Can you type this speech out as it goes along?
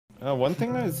One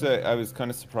thing I was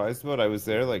kind of surprised about, I was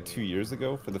there like 2 years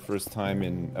ago for the first time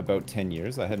in about 10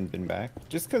 years. I hadn't been back.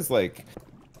 Just because, like,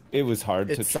 it was hard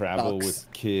It to travel sucks.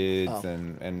 with kids Oh.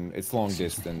 and it's long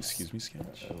distance. Excuse me,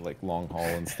 Sketch. Like long haul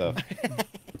and stuff.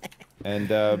 And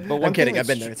but one I'm kidding. thing I've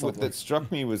been there. It's lovely. that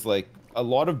struck me was like a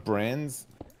lot of brands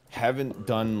haven't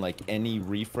done like any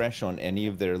refresh on any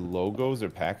of their logos or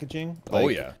packaging. Like, Oh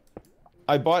yeah.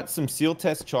 I bought some seal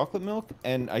test chocolate milk,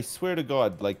 and I swear to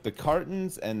God, like the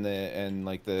cartons and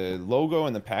like the logo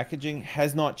and the packaging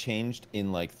has not changed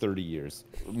in like 30 years,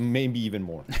 maybe even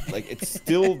more. Like it's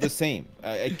still the same.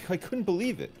 I couldn't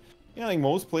believe it. You know, like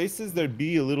most places there'd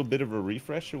be a little bit of a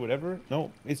refresh or whatever. No,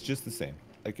 it's just the same.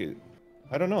 Like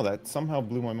I don't know. That somehow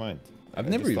blew my mind. I've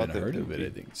never even heard of it. I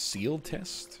think seal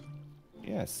test.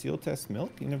 Yeah, seal test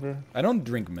milk. You never. I don't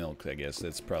drink milk. I guess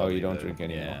that's probably. Oh, you don't drink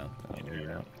any yeah. milk. Oh, you're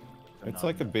not. It's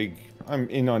like a big. I'm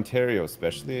in Ontario,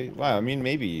 especially. Well, I mean,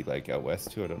 maybe like out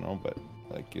west too. I don't know, but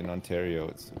like in Ontario,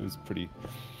 it was pretty.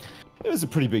 It was a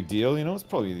pretty big deal, you know. It's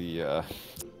probably the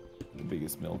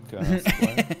biggest milk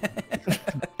supplier.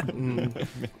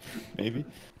 Maybe.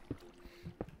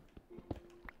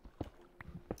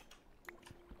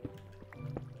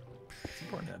 It's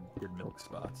important to have good milk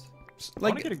spots.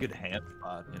 Like, I want to get a good hand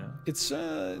spot, you know.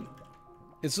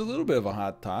 It's a little bit of a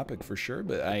hot topic for sure,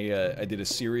 but I did a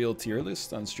cereal tier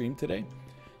list on stream today,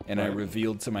 and I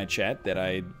revealed to my chat that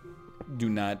I do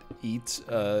not eat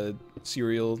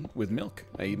cereal with milk.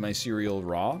 I eat my cereal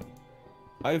raw.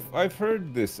 I've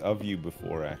heard this of you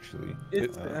before, actually.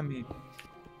 I mean,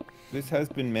 this has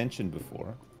been mentioned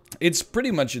before. It's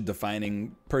pretty much a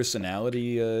defining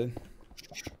personality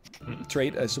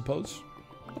trait, I suppose.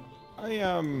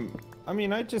 I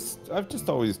mean, I've just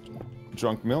always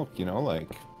drunk milk, you know,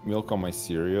 like milk on my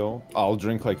cereal. I'll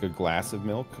drink like a glass of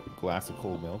milk, glass of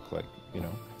cold milk, like, you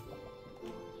know,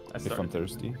 if I'm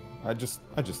thirsty. I just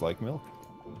like milk.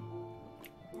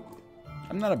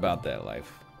 I'm not about that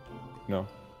life. No.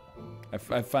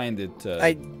 I find it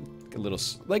a little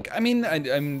like, I mean,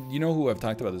 I'm you know who I've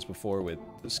talked about this before with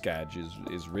the Scadge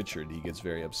is Richard. He gets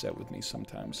very upset with me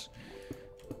sometimes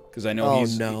because I know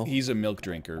he's a milk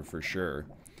drinker for sure.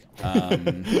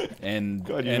 And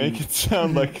God, you make it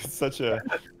sound like such a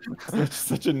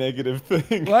negative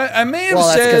thing. Well, I may have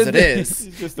that's said because it is.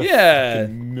 He's just a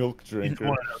milk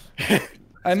drinker.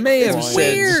 I may have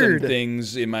said some weird.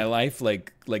 things in my life,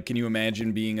 like can you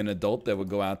imagine being an adult that would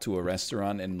go out to a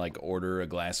restaurant and like order a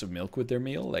glass of milk with their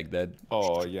meal like that?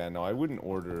 Oh yeah, no, I wouldn't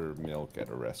order milk at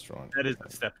a restaurant. that is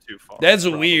a step too far. That's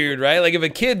probably. weird, right? Like if a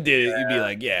kid did it, you'd be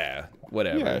like, yeah,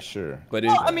 whatever. Yeah, sure. But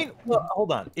Well, I mean, well,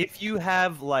 hold on. If you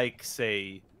have like,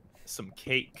 say, some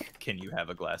cake, can you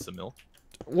have a glass of milk?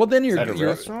 well, then At a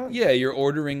restaurant? yeah, you're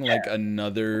ordering like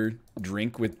another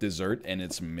drink with dessert and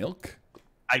it's milk.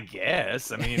 I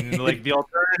guess. I mean, like the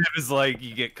alternative is like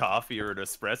you get coffee or an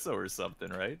espresso or something,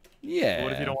 right? Yeah.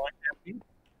 What if you don't want caffeine?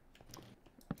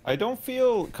 I don't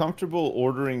feel comfortable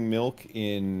ordering milk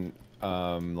in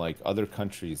like other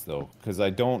countries though, because I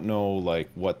don't know like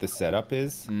what the setup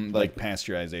is. Like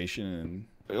pasteurization and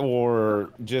Or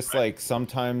just like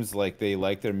sometimes like they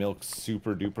like their milk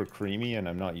super duper creamy and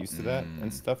I'm not used to that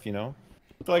and stuff, you know?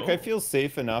 Like I feel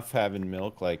safe enough having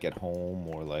milk like at home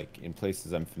or like in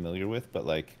places I'm familiar with, but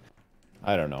like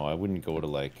I don't know, I wouldn't go to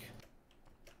like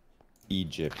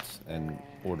Egypt and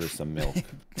order some milk.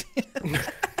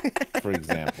 For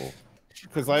example.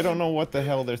 Because I don't know what the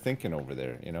hell they're thinking over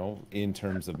there, you know, in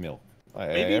terms of milk.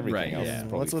 Everything else is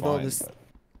probably What's with fine, all this?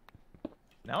 but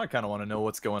Now I kind of want to know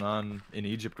what's going on in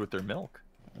Egypt with their milk.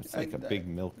 it's like a big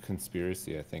milk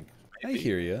conspiracy, I think. I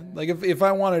hear you. Like if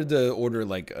I wanted to order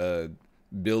like a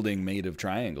building made of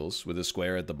triangles with a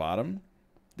square at the bottom,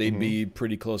 they'd be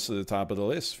pretty close to the top of the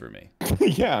list for me.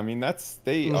 Yeah, I mean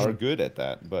they are good at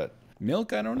that, but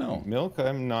Milk, I don't know. milk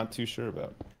I'm not too sure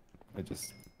about. I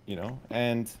just, you know,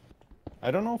 and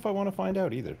I don't know if I want to find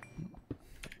out either.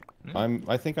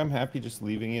 I think I'm happy just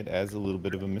leaving it as a little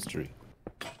bit of a mystery.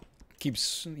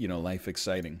 Keeps, you know, life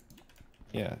exciting.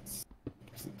 Yeah,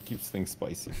 it keeps things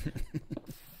spicy.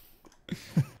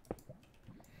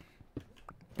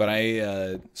 But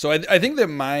I think that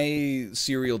my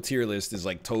cereal tier list is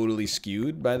like totally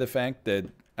skewed by the fact that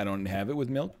I don't have it with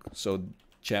milk. So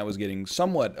chat was getting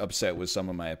somewhat upset with some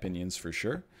of my opinions for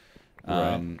sure.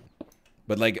 Right.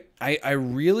 But like I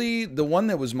really, the one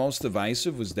that was most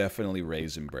divisive was definitely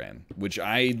Raisin Bran, which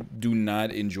I do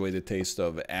not enjoy the taste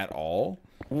of at all.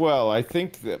 Well, I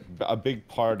think that a big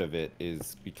part of it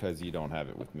is because you don't have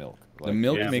it with milk. The Like,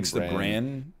 milk Raisin makes the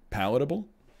bran palatable.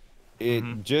 It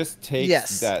just takes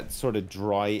Yes. that sort of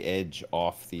dry edge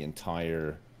off the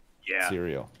entire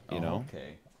cereal, you know?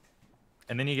 Okay.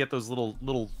 and then you get those little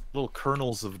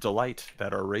kernels of delight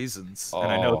that are raisins. Oh,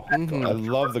 and I know I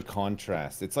love the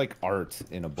contrast. It's like art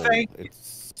in a bowl.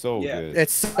 It's so good.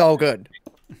 It's so good.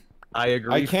 I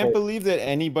agree. I can't believe that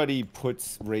anybody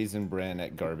puts Raisin Bran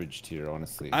at garbage tier,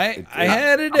 honestly. I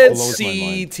had it at blows my C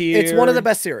mind. tier. It's one of the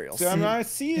best cereals. So,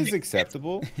 C is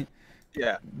acceptable.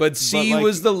 Yeah. But C like-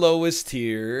 was the lowest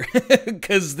tier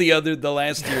because the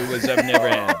last tier was I've never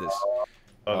had this.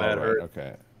 Oh, that right, hurt.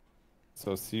 okay.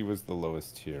 So C was the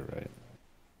lowest tier,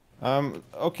 right?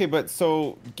 Okay, but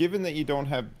so given that you don't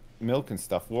have milk and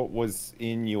stuff, what was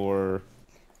in your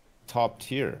top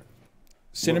tier?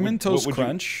 Cinnamon what Toast would you-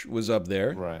 Crunch was up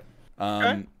there. Right.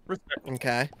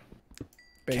 Okay.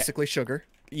 Basically sugar.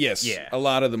 Yes. Yeah. A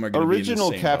lot of them are going to be in the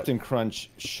Original same Captain Crunch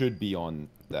should be on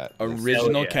that. list.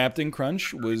 Original yeah. Captain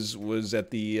Crunch was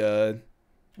at the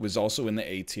was also in the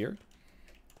A tier.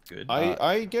 Good.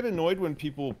 I get annoyed when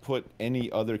people put any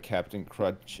other Captain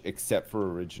Crunch except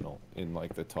for original in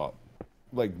like the top,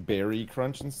 like Berry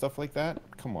Crunch and stuff like that.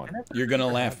 Come on. You're gonna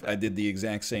laugh. I did the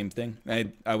exact same thing.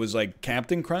 I was like,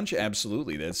 Captain Crunch,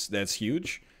 absolutely. That's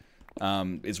huge.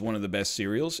 It's one of the best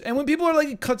cereals. And when people are like,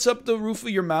 it cuts up the roof of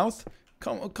your mouth,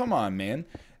 come on, man.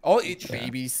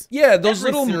 Babies. Yeah, those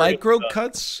Every little cereal micro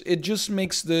cuts, it just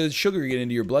makes the sugar get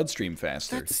into your bloodstream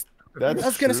faster. I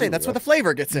was gonna say that's where the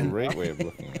flavor gets in. Great way of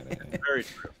looking at it. Yeah. Very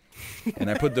true.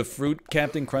 And I put the fruit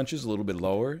Captain Crunches a little bit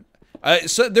lower.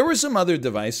 So there were some other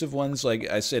divisive ones. Like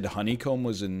I said, honeycomb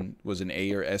was an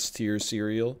A or S tier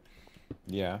cereal.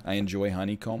 Yeah. I enjoy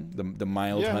honeycomb, the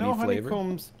mild Yeah, honey no,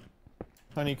 flavor.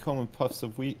 honeycomb and puffs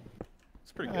of wheat.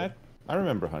 It's pretty Yeah, good. I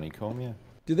remember honeycomb. Yeah.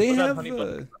 Do they What about have? honey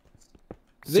butter?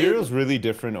 Cereal's really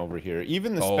different over here.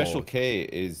 Even the Oh. Special K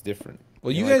is different.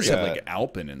 Well, you know, guys have uh, like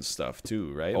Alpen and stuff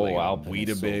too, right? Oh, like Alpen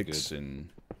is so Weetabix good. and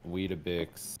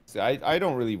Weetabix. I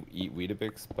don't really eat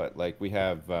Weetabix, but like we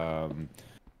have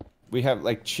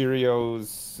like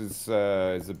Cheerios is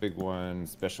a big one.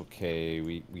 Special K.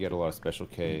 We get a lot of Special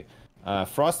K.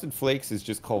 Frosted Flakes is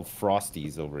just called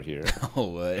Frosties over here.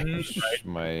 oh, Which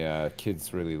my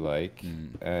kids really like,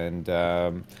 and and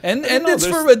don't know, it's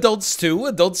for there's- adults too.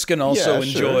 Adults can also yeah,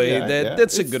 sure, enjoy yeah, that. yeah.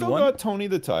 That's a It's good still one. got Tony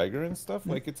the Tiger and stuff.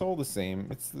 Like it's all the same.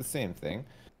 It's the same thing.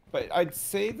 But I'd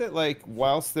say that like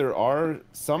whilst there are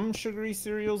some sugary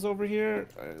cereals over here,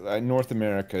 North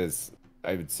America is.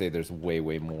 I would say there's way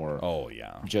more. Oh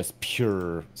yeah. Just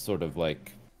pure sort of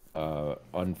like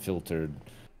unfiltered,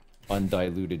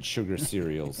 undiluted sugar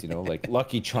cereals. You know, like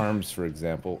Lucky Charms, for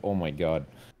example. Oh my God,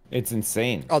 it's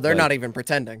insane. Oh, they're Like, not even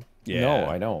pretending. Yeah. No,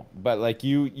 I know, but like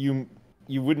you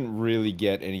wouldn't really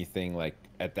get anything like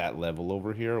at that level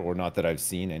over here, or not that I've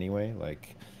seen anyway.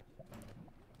 Like,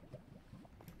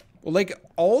 Well, like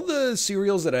all the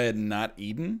cereals that I had not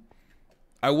eaten,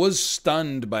 I was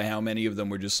stunned by how many of them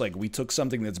were just like, we took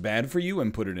something that's bad for you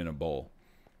and put it in a bowl.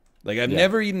 Like I've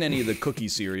never eaten any of the cookie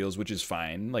cereals, which is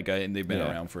fine. Like and they've been Yeah.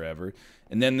 around forever.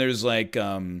 And then there's like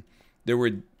there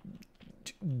were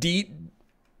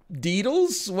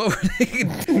Deedles? What were they?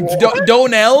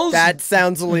 Donells? That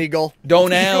sounds illegal.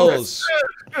 Donells.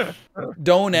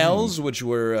 Donells, which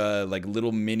were like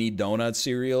little mini donut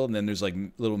cereal, and then there's like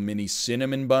little mini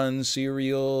cinnamon bun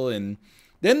cereal, and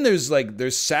then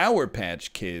there's Sour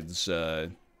Patch Kids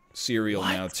cereal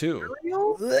now too.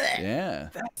 Yeah,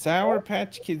 Sour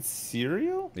Patch Kids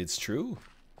cereal? it's true.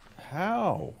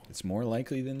 How? It's more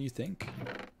likely than you think.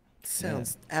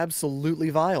 Sounds absolutely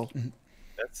vile.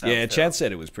 That sounds Yeah, terrible. Chad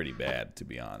said it was pretty bad, to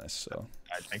be honest. So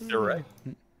I think they're right.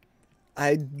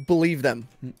 I believe them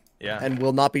Yeah. and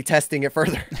will not be testing it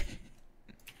further.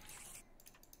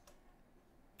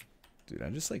 dude, I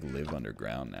just like live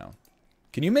underground now.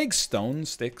 Can you make stone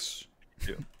sticks?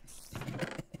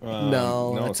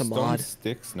 No, that's a Stone mod.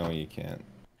 Sticks? No, you can't.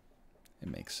 It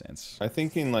makes sense. I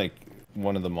think in like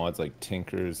one of the mods, like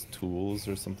Tinker's Tools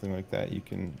or something like that, you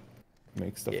can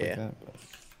make stuff like Yeah. that. But...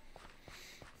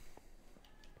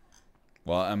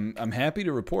 Well, I'm happy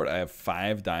to report I have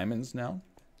 5 diamonds now.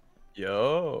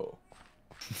 Yo.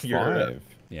 You're, 5.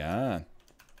 Yeah.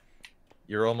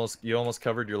 you almost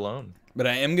covered your loan. But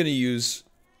I am going to use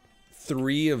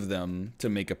 3 of them to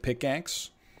make a pickaxe.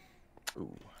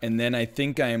 And then I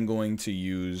think I am going to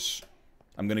use...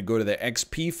 I'm going to go to the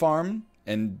XP farm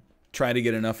and try to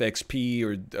get enough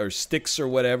XP or sticks or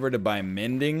whatever to buy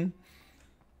mending.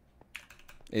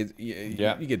 You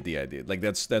get the idea. Like,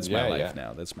 that's my life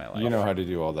now. That's my life. You know how to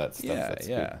do all that stuff. Yeah, That's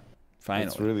yeah. Good. Finally.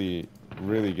 It's really,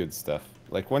 really good stuff.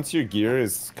 Like once your gear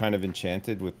is kind of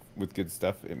enchanted with good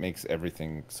stuff, it makes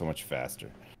everything so much faster.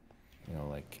 You know,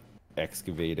 like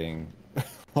excavating,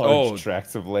 large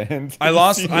tracts of land. I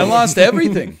lost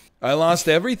everything. I lost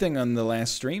everything on the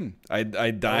last stream. I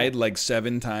died like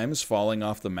 7 times falling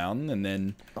off the mountain, and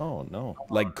then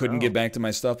like couldn't get back to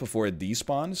my stuff before it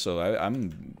despawned. So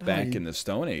I'm back in the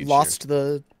Stone Age.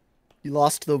 You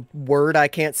lost the word I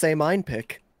can't say mine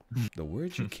pick. The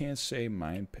word you can't say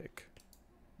mine pick.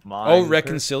 Mine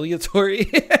reconciliatory.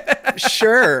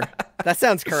 Sure, that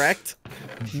sounds correct.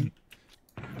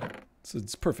 So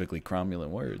it's a perfectly cromulent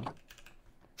word.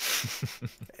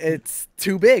 It's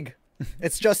too big.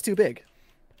 It's just too big.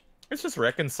 It's just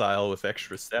reconcile with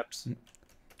extra steps.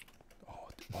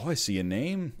 Oh, I see a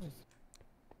name.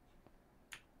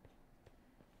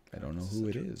 I don't know who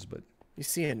it is, but you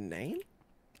see a name?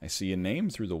 I see a name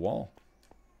through the wall.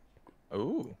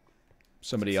 Oh.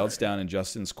 Somebody else down in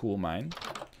Justin's cool mine.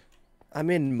 I'm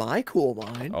in my cool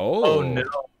mine. Oh no.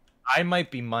 I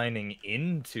might be mining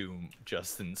into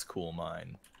Justin's cool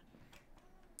mine.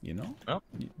 You know? Well,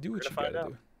 you do what you gotta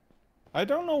do. I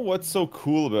don't know what's so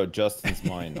cool about Justin's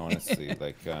mine, honestly.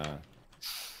 Like,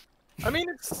 I mean,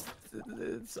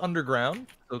 it's underground,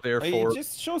 so therefore he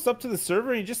just shows up to the server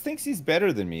and he just thinks he's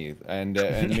better than me, and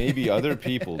maybe other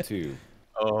people too.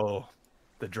 Oh,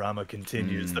 the drama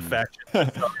continues. The faction.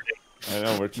 I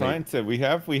know we're trying to. We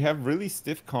have really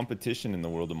stiff competition in the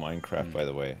world of Minecraft, by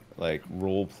the way. Like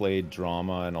role play,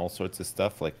 drama, and all sorts of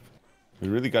stuff. Like, we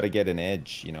really got to get an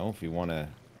edge, you know, if we want to.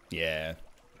 Yeah.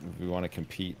 If we want to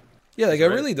compete. Yeah, like I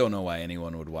really don't know why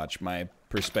anyone would watch my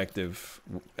perspective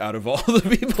out of all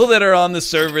the people that are on the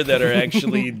server that are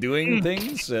actually doing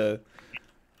things. But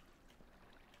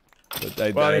I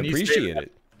appreciate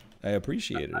it. I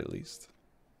appreciate it at least.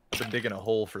 Been digging a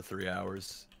hole for 3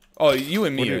 hours. Oh, you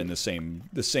and me are in the same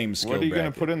skill What are you bracket.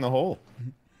 gonna put in the hole?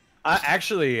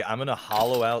 I'm gonna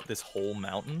hollow out this whole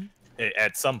mountain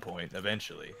at some point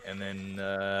eventually, and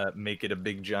then make it a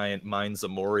big giant Mines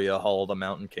of Moria, Hall of the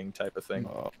Mountain King type of thing.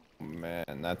 Oh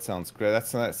man, that sounds great.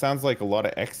 That sounds like a lot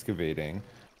of excavating.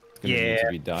 It's gonna need to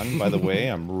be done. By the way,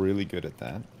 I'm really good at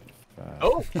that.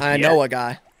 I know a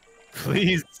guy.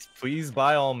 Please,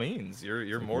 by all means,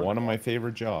 you're more one of my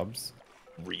favorite jobs.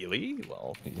 Really?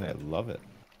 Well, yeah, I love it.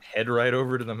 Head right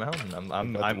over to the mountain.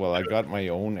 I got my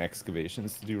own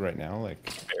excavations to do right now. Like,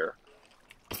 fair.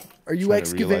 Are you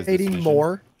excavating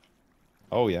more?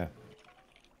 Oh yeah.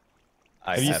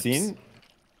 Have you seen? seen?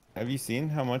 Have you seen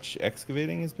how much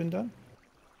excavating has been done?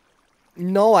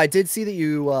 No, I did see that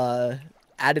you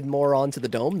added more onto the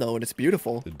dome though, and it's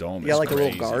beautiful. The dome. You got like crazy, a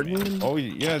little garden. Man. Oh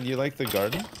yeah, you like the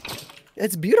garden?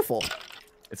 It's beautiful.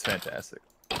 It's fantastic.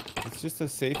 It's just a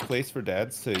safe place for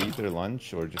dads to eat their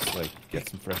lunch or just like get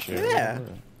some fresh air. Yeah.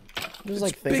 Just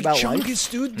like think Big about chungus,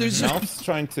 life. dude. There's Malph's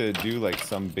trying to do like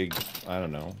some big, I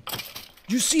don't know.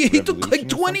 You see, he took like revolution or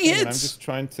 20 something, and I'm hits. just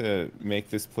trying to make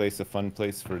this place a fun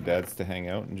place for dads to hang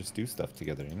out and just do stuff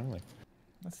together. You know, like.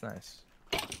 That's nice.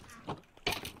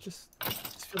 Just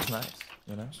feels nice,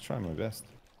 you know. Just trying my best.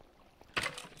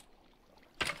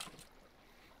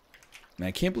 Man,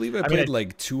 I can't believe I played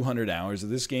like 200 hours of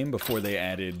this game before they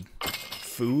added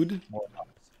food.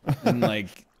 And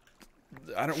like,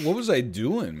 what was I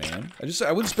doing, man?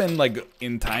 I would spend like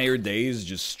entire days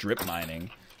just strip mining.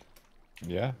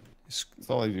 Yeah, that's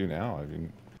all I do now. I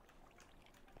mean,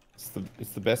 it's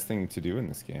the best thing to do in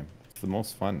this game. It's the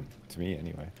most fun to me,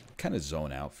 anyway. Kind of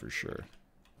zone out for sure.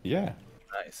 Yeah.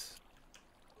 Nice.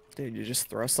 Dude, you just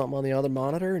throw something on the other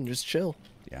monitor and just chill.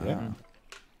 Yeah.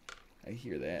 I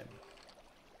hear that.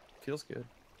 Feels good.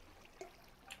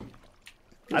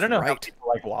 I don't know how people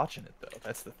like watching it though.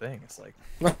 That's the thing. It's like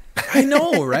I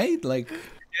know, right? Like,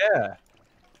 yeah.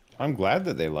 I'm glad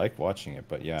that they like watching it,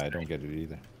 but yeah, I don't get it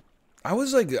either. I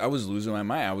was losing my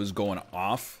mind. I was going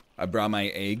off. I brought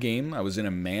my A game. I was in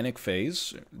a manic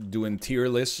phase, doing tier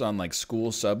lists on like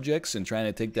school subjects and trying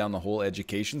to take down the whole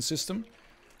education system.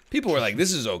 People were like,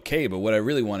 "This is okay," but what I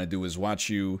really want to do is watch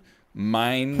you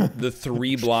mine the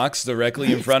 3 blocks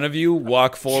directly in front of you,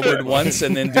 walk forward once,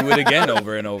 and then do it again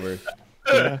over and over.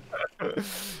 Yeah. I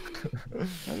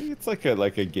think it's like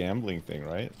a gambling thing,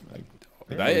 right?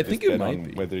 Like, I think it might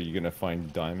be. Whether you're gonna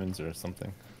find diamonds or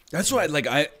something. That's why, like,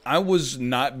 I was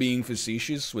not being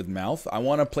facetious with mouth. I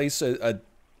want to place a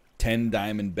 10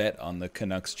 diamond bet on the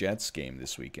Canucks Jets game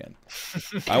this weekend.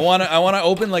 I want to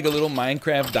open like a little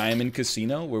Minecraft diamond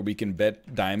casino where we can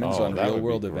bet diamonds on real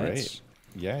world events.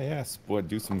 Yeah.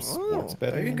 Do some sports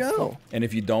betting. There you go. And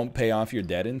if you don't pay off your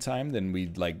debt in time, then we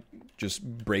like just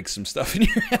break some stuff in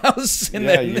your house. And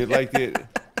you like it.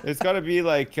 It's got to be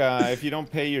like if you don't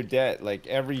pay your debt, like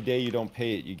every day you don't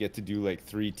pay it, you get to do like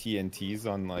 3 TNTs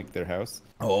on like their house.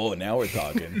 Oh, now we're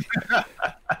talking.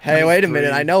 Hey, wait a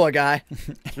minute. I know a guy.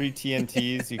 3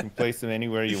 TNTs. You can place them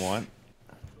anywhere you want.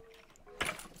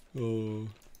 Oh.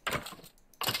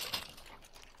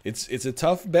 It's a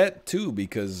tough bet too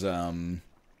because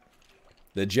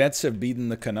the Jets have beaten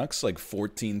the Canucks like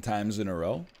 14 times in a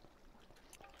row.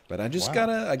 But I just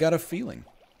I got a feeling.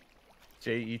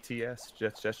 Jets,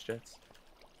 Jets.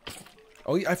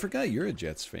 Oh, yeah, I forgot you're a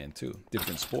Jets fan too.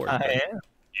 Different sport. I am.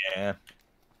 Yeah.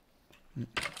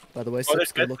 By the way,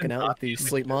 Sip's good looking out with the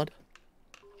sleep mod.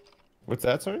 What's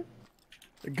that, sorry?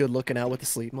 Good looking out with the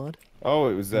sleep mod. Oh,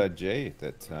 it was Jay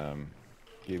that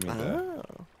gave me the...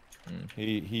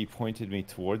 He pointed me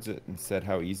towards it and said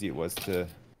how easy it was to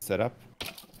set up.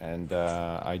 And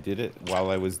I did it while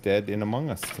I was dead in Among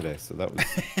Us today, so that was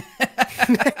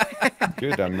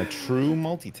good. I'm a true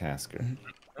multitasker.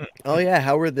 Oh yeah,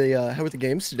 how were the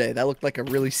games today? That looked like a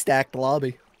really stacked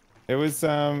lobby. It was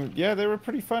yeah, they were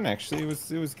pretty fun actually. It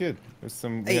was good. There was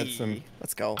some we had some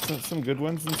let's go. Some good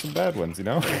ones and some bad ones, you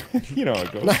know. You know how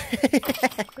it goes.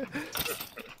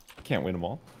 Can't win them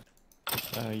all.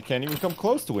 You can't even come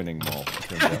close to winning them all.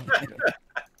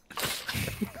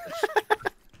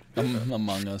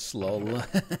 Among Us, lol. I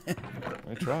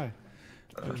try.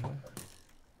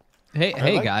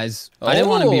 Hey guys! I didn't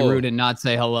want to be rude and not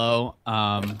say hello.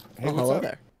 Hey, hello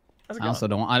there. I also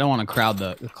don't want to crowd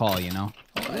the call, you know.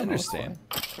 I understand.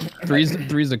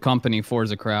 Three's a company,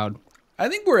 four's a crowd. I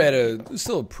think we're at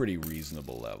still a pretty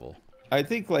reasonable level. I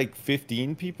think like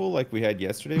 15 people, like we had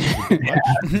yesterday, was a bit much.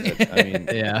 But, I mean,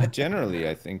 yeah. Generally,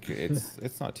 I think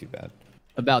it's not too bad.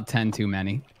 About 10 too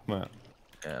many. Well,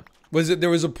 Yeah. There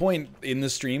was a point in the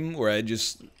stream where I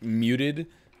just muted,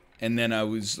 and then I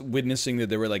was witnessing that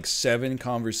there were like 7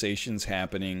 conversations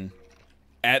happening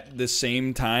at the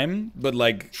same time, but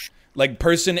like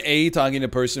person A talking to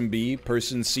person B,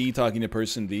 person C talking to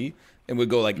person D, and would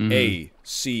go like A,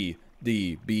 C,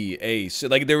 D, B, A. So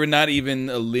like there were not even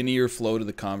a linear flow to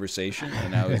the conversation,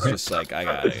 and I was just like, I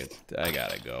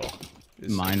gotta go.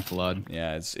 Mind flood.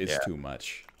 Yeah, it's too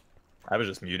much. I was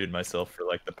just muted myself for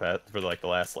like the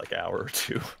last like hour or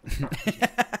two.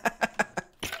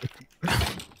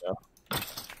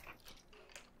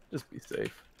 Just be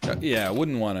safe. Yeah, I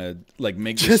wouldn't want to like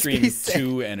make the stream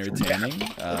too entertaining.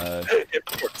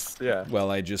 Yeah. Well,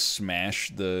 I just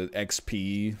smash the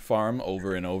XP farm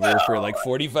over and over for like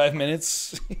 45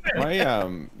 minutes.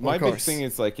 My big thing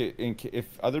is like if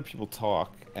other people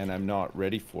talk and I'm not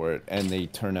ready for it and they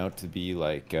turn out to be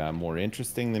like more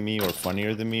interesting than me or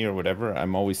funnier than me or whatever,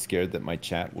 I'm always scared that my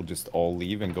chat will just all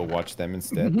leave and go watch them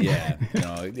instead. Yeah.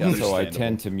 No, so I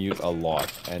tend to mute a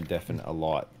lot and deafen a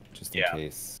lot just in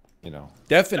case. You know,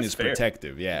 deafen is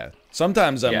protective. Yeah.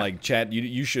 Sometimes I'm like, chat,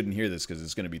 you shouldn't hear this because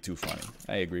it's going to be too funny.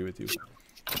 I agree with you.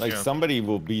 Like somebody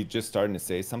will be just starting to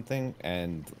say something,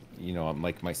 and you know, I'm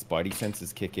like my spidey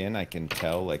senses kick in. I can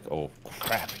tell, like, oh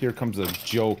crap, here comes a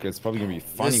joke. It's probably gonna be a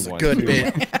funny one. Good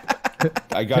bit.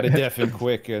 I gotta deafen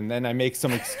quick, and then I make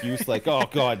some excuse like, oh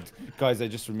god, guys, I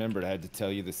just remembered I had to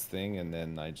tell you this thing, and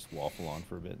then I just waffle on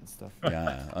for a bit and stuff.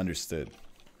 Yeah, understood.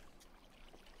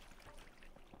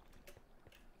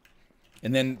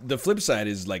 And then the flip side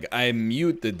is like I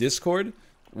mute the Discord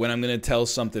when I'm gonna tell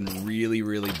something really,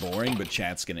 really boring, but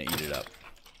chat's gonna eat it up.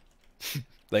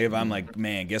 Like if I'm like,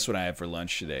 man, guess what I had for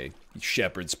lunch today?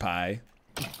 Shepherd's pie.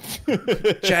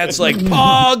 Chat's like,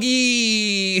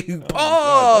 Poggy!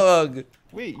 Pog!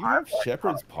 Wait, you have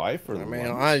shepherd's pie for lunch?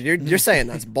 Man, you're saying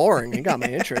that's boring. You got my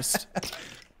interest.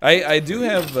 I do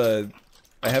have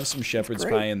I have some shepherd's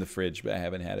pie in the fridge, but I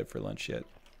haven't had it for lunch yet.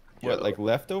 What, like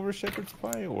leftover shepherd's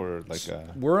pie or like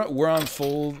a... We're on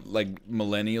full like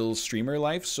millennial streamer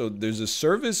life, so there's a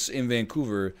service in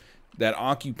Vancouver that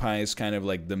occupies kind of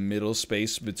like the middle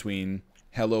space between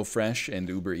HelloFresh and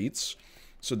Uber Eats.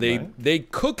 So they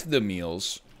cook the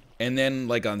meals, and then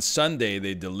like on Sunday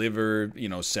they deliver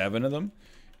 7 of them,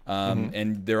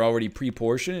 and they're already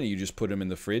pre-portioned, and you just put them in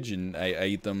the fridge, and I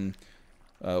eat them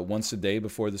once a day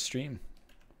before the stream.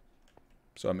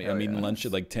 So I'm eating lunch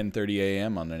at like 10:30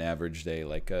 a.m. on an average day,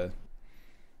 like a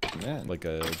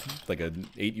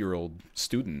 8-year-old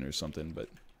student or something. But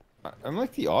I'm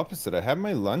like the opposite. I have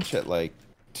my lunch at like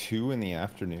 2 in the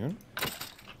afternoon,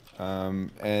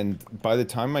 and by the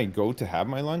time I go to have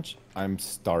my lunch, I'm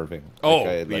starving.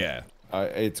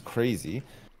 It's crazy.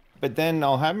 But then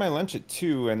I'll have my lunch at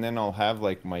 2, and then I'll have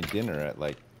like my dinner at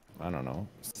like, I don't know,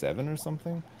 7 or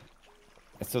something.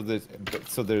 So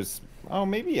there's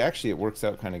maybe actually it works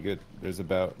out kind of good. There's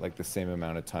about like the same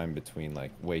amount of time between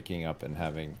like waking up and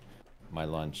having my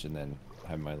lunch and then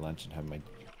have my lunch and have my...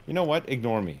 You know what?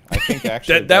 Ignore me. I think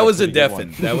actually that was a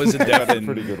deafen. That was a deafen.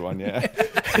 Pretty good one, yeah.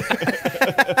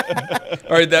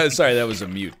 All right, sorry, that was a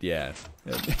mute. Yeah.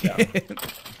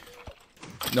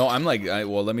 No, I'm like,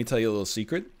 well, let me tell you a little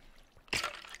secret.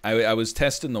 I was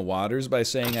testing the waters by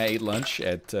saying I ate lunch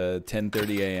at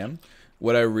 10:30 a.m.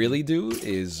 What I really do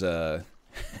is I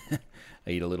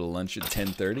eat a little lunch at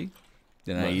 10:30,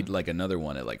 then I eat like another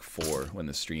one at like 4 when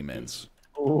the stream ends.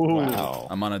 Wow.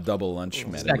 I'm on a double lunch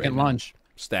method. Second lunch.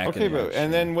 Stacking Okay, lunch,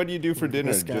 and then what do you do for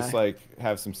dinner? This guy. Just like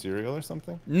have some cereal or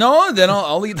something? No, then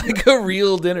I'll eat like a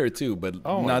real dinner too, but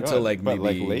Oh my not till God. like But,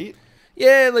 maybe like late.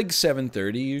 Yeah, like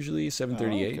 7:30 usually, Oh,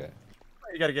 7:38. okay.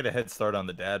 You got to get a head start on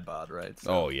the dad bod, right?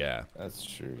 So. Oh yeah. That's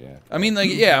true. Yeah. I mean,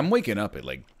 like, yeah, I'm waking up at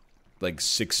like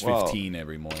 6:15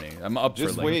 every morning. I'm up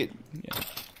Just for like. wait. Yeah.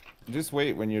 Just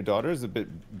wait. When your daughter's a bit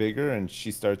bigger and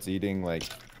she starts eating like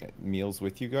meals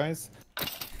with you guys,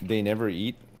 they never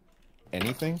eat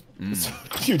anything. So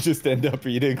you just end up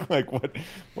eating like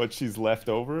what she's left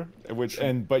over,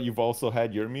 but you've also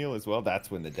had your meal as well.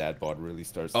 That's when the dad bod really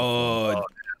starts. To Oh,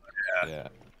 yeah.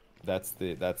 That's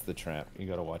the trap. You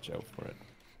gotta watch out for it.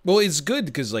 well, it's good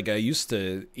because like I used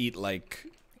to eat like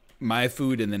my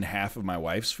food and then half of my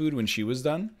wife's food when she was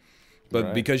done. But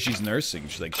Right. because she's nursing,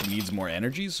 she needs more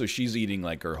energy, so she's eating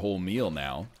like her whole meal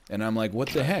now. And I'm like, what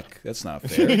the heck? That's not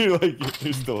fair.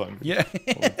 You're still hungry. Yeah.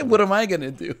 What am I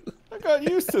gonna do? I got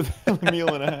used to the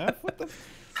meal and a half. What the?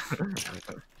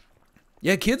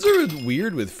 Yeah, kids are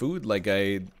weird with food. Like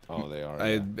Oh, they are.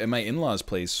 Yeah. at my in-laws'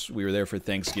 place, we were there for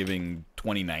Thanksgiving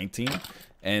 2019,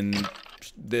 and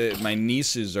my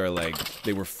nieces are like,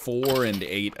 they were 4 and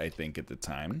 8, I think, at the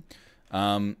time,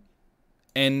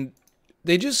 and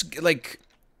they just like,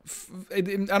 I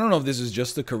don't know if this is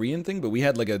just a Korean thing, but we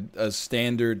had like a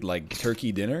standard like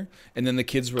turkey dinner, and then the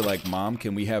kids were like, "Mom,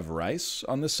 can we have rice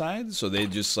on the side?" So they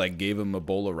just like gave them a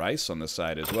bowl of rice on the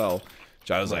side as well. Which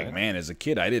I was like, man, as a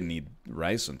kid, I didn't eat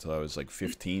rice until I was like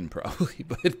 15, probably.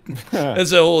 But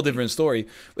that's a whole different story.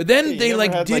 But then Hey, they you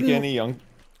like never had, didn't. like any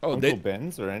Oh, Uncle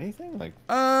Ben's or anything like.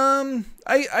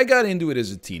 I got into it as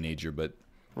a teenager, but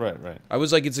Right. I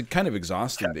was like, it's kind of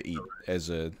exhausting to eat as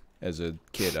a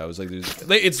kid. I was like,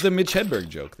 it's the Mitch Hedberg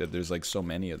joke that there's like so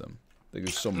many of them. Like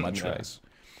there's so much rice.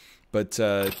 But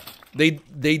they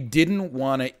didn't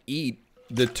want to eat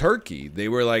the turkey. They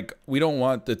were like, we don't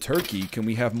want the turkey. Can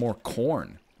we have more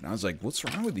corn? And I was like, what's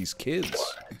wrong with these kids?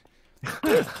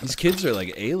 These kids are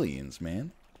like aliens,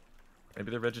 man.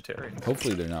 Maybe they're vegetarian.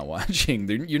 Hopefully they're not watching.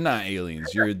 You're not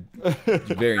aliens. You're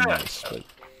very nice. But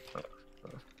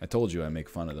I told you I make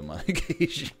fun of them on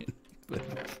occasion. But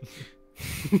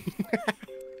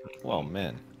Well,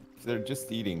 man, if they're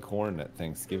just eating corn at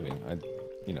Thanksgiving,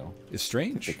 it's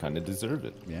strange. they kind of deserve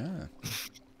it. Yeah.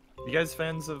 You guys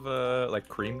fans of like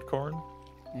creamed corn?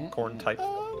 Corn type?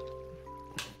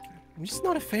 I'm just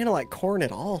not a fan of like corn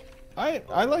at all. I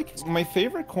like my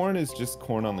favorite corn is just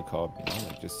corn on the cob.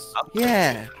 Like just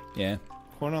Yeah. Yeah.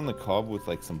 corn on the cob with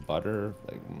like some butter.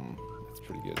 Like it's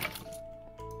pretty good.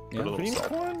 Yeah. Cream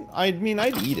corn? I mean,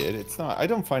 I'd eat it. It's not. I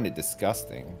don't find it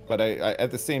disgusting. But I at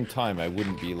the same time, I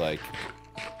wouldn't be like,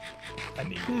 I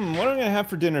need what am I gonna have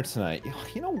for dinner tonight?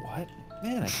 You know what?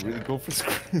 Man, I could really go for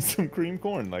some cream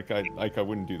corn. Like I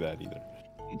wouldn't do that either.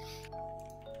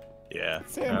 Yeah. I'd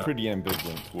say I'm pretty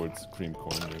ambivalent towards cream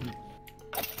corn. Really.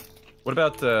 What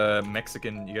about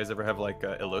Mexican? You guys ever have like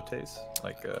elotes?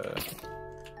 Like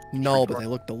No, but they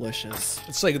look delicious.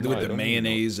 It's like No, I with the don't even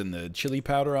mayonnaise and the chili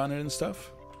powder on it and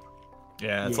stuff.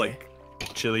 yeah, it's Yeah. like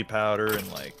chili powder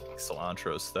and like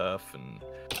cilantro stuff and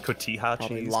cotija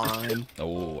Probably cheese. lime.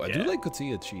 Oh, I do Yeah. like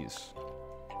cotija cheese.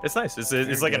 It's nice.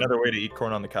 It's like another way to eat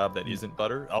corn on the cob that isn't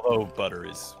butter. Although butter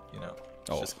is,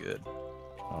 it's just good.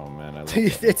 Oh man, I love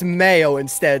that. It's mayo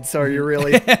instead, so are you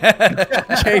really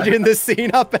changing the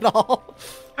scene up at all?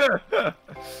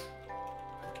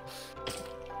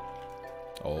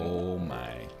 Oh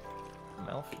my.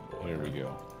 Malfi boy. Here we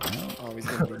go. Oh, he's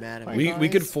gonna be mad at Hi, me. We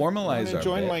could guys. formalize Wanna our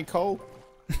join bet. my cult?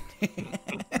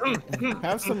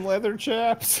 Have some leather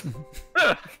chaps.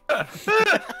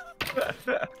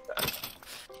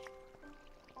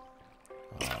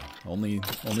 Only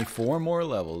 4 more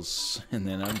levels, and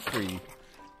then I'm free.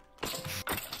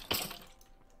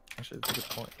 Actually, that's a good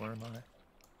point. Where am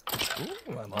I?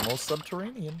 Ooh, I'm almost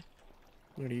subterranean.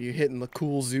 What are you hitting the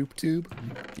cool zoop tube?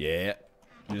 Yeah.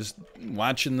 Just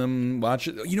watching them watch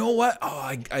it. You know what?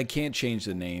 Oh, I can't change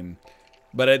the name.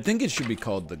 But I think it should be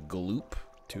called the Gloop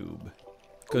Tube.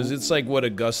 Because it's like what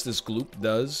Augustus Gloop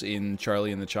does in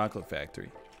Charlie and the Chocolate Factory.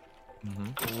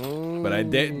 But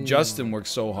Justin worked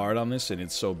so hard on this, and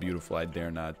it's so beautiful. I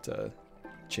dare not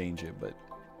change it. But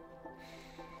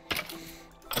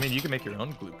I mean, you can make your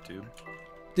own gloop tube.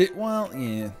 well,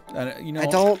 yeah. I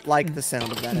don't like the sound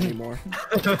of that anymore.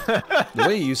 The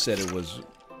way you said it was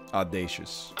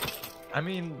audacious. I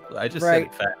mean, I just Right.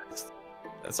 said it fast.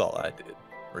 That's all I did,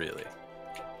 really.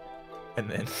 And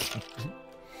then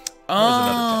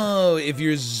Oh, if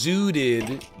you're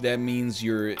zooted, that means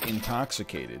you're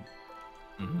intoxicated.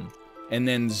 Mm-hmm. And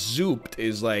then zooped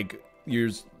is like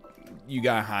you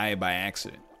got high by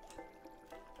accident.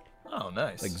 Oh,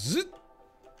 nice. Like zoop.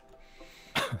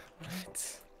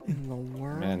 What in the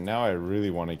world? Man, now I really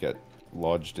want to get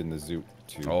lodged in the zoop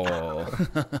too. Oh,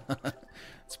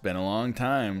 it's been a long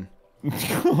time.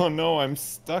 Oh no, I'm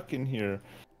stuck in here.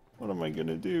 What am I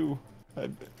gonna do?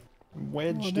 I'm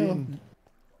wedged in.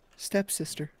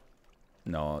 Stepsister.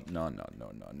 No. No.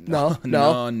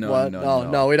 No.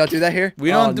 No. We don't do that here. We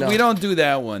don't do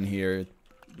that one here.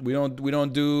 We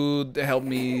don't do help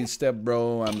me step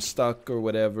bro, I'm stuck or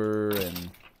whatever, and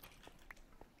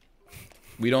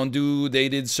we don't do they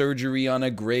did surgery on a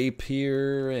grape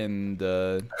here, and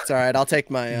it's all right. I'll take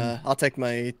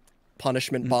my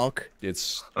punishment bonk.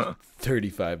 it's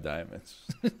 35 diamonds.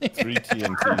 3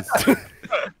 TNTs.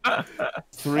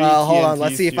 3 hold on. TNTs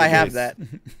Let's see if to I your have face. that.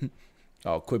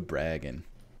 Oh, quit bragging.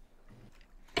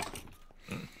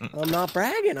 I'm not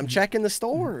bragging. I'm checking the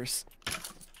stores.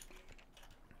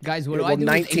 Guys, what Yeah, do I well, do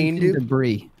 19, with ancient dude.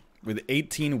 debris? With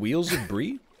 18 wheels of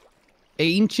brie?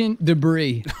 Ancient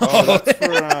debris. Oh, that's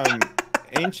for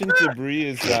ancient debris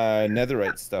is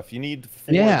netherite stuff. You need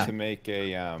 4 Yeah. to make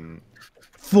a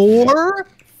 4?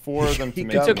 4 of them to He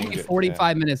make It an took me ingot.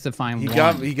 45 minutes to find He one.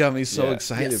 got me so Yeah.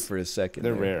 excited Yes. for a second.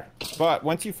 They're there. rare. But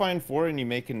once you find 4 and you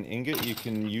make an ingot, you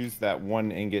can use that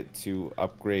 1 ingot to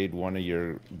upgrade one of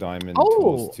your diamond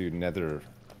tools to nether.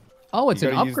 Oh, it's You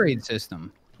an gotta use- upgrade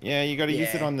system. Yeah, you gotta use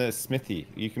it Yeah. on the smithy.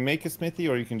 You can make a smithy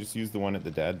or you can just use the one at the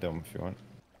dad dome if you want.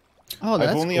 Oh,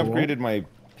 that's I've only cool. upgraded my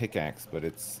pickaxe, but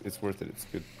it's worth it. It's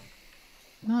good.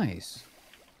 Nice.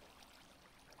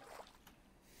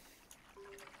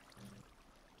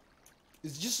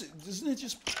 Doesn't it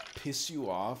just piss you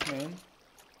off, man?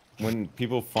 When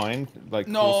people find like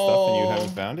No. cool stuff and you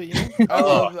haven't found it yet. I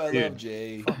love dude.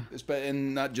 Jay,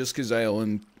 and not just because I owe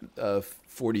him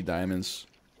 40 diamonds.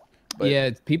 But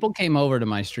Yeah, people came over to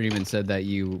my stream and said that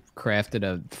you crafted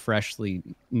a freshly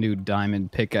new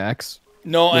diamond pickaxe.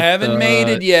 No, I with haven't the- made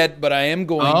it yet, but I am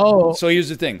going. Oh. So here's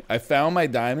the thing: I found my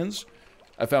diamonds.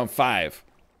 I found 5,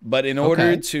 but in order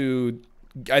Okay. to,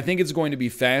 I think it's going to be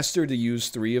faster to use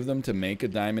 3 of them to make a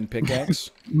diamond pickaxe,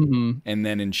 and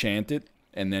then enchant it,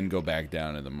 and then go back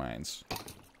down to the mines.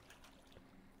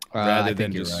 I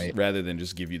think you're right. rather than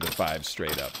just give you the 5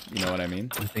 straight up. You know what I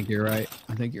mean? I think you're right.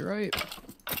 I think you're right.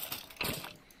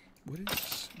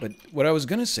 But what I was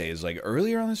gonna say is, like,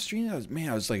 earlier on the stream, I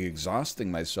was like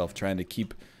exhausting myself trying to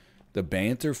keep the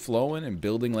banter flowing and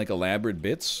building like elaborate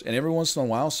bits. And every once in a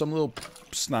while, some little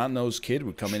snot-nosed kid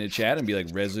would come in and chat and be like,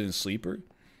 "Resident Sleeper."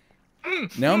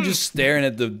 Now I'm just staring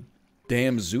at the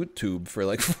damn Zoot tube for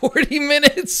like 40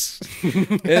 minutes,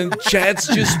 and chat's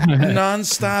just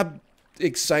nonstop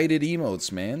excited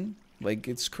emotes, man. Like,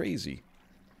 it's crazy.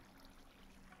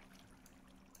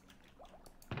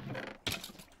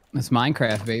 That's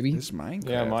Minecraft, baby. This Minecraft.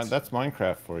 Yeah, that's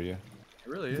Minecraft for you. It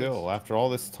really is. Still, after all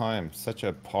this time, such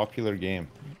a popular game.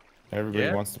 Everybody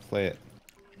Yeah. wants to play it.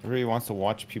 Everybody wants to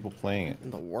watch people playing it. In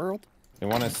the world? They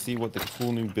want to see what the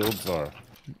cool new builds are.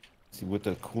 See what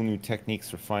the cool new techniques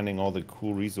for finding all the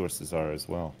cool resources are as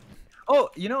well. Oh,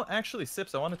 you know, actually,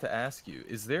 Sips, I wanted to ask you: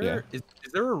 is there is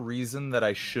there a reason that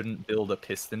I shouldn't build a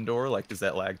piston door? Like, does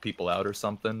that lag people out or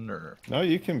something? Or No,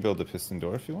 you can build a piston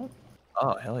door if you want.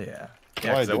 oh, hell yeah!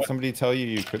 Yeah, Why? 'cause I Did wa- somebody tell you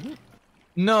you couldn't?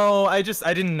 No, I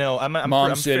didn't know. I'm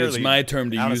Mom said it's fairly- my turn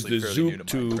to use honestly the fairly new Zoop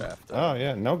to tube. Minecraft. Oh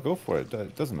yeah, no, go for it.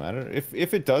 It doesn't matter.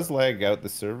 If it does lag out the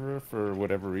server for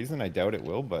whatever reason, I doubt it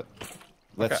will. But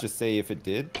let's Okay. just say if it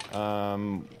did, I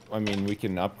mean, we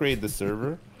can upgrade the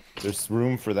server. There's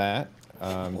room for that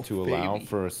to allow baby.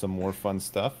 for some more fun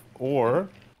stuff. Or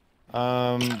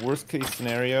worst case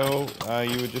scenario,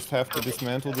 you would just have to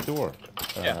dismantle the door.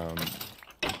 Yeah.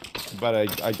 But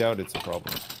I doubt it's a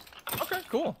problem. Okay,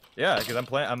 cool. Yeah,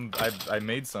 because I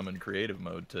made some in creative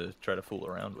mode to try to fool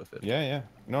around with it. Yeah, yeah.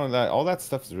 No, all that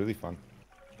stuff is really fun.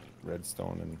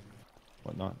 Redstone and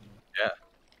whatnot. Yeah.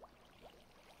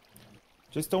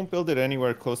 Just don't build it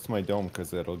anywhere close to my dome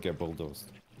because it'll get bulldozed.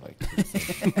 Like.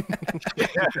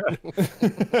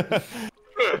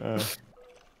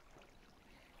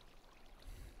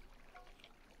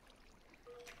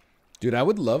 Dude, I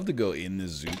would love to go in the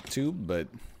Zoop tube, but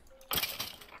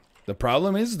the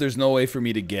problem is there's no way for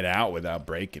me to get out without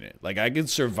breaking it. Like, I could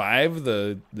survive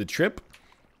the trip,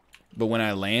 but when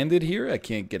I landed here, I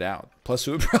can't get out. Plus,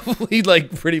 it would probably,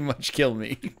 like, pretty much kill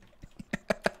me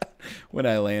when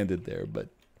I landed there, but...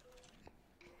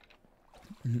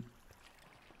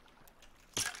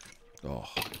 Oh.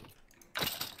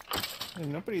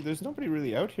 Hey, there's nobody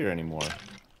really out here anymore.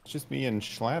 It's just me and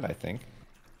Schlatt, I think.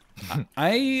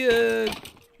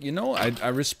 You know, I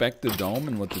respect the dome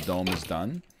and what the dome has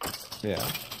done. Yeah.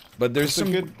 But there's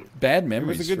some bad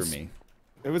memories for me.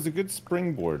 It was a good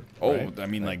springboard. Oh, right? I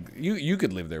mean, like you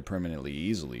could live there permanently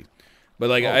easily. But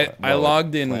like I well,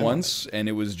 logged in once and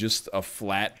it was just a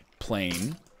flat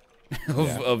plane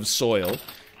of soil,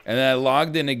 and then I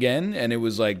logged in again and it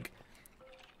was like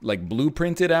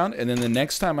blueprinted out, and then the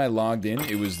next time I logged in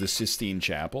it was the Sistine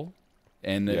Chapel,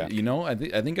 and you know, I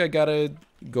think I gotta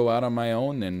go out on my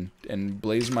own and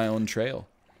blaze my own trail.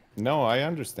 No, I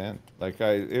understand. Like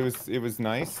it was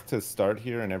nice to start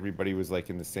here and everybody was like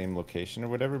in the same location or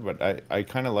whatever, but I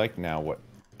kind of like now what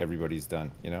everybody's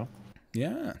done, you know?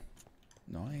 Yeah.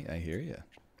 No, I hear you.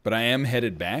 But I am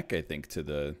headed back, I think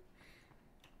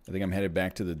I'm headed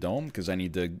back to the dome because I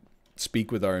need to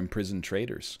speak with our imprisoned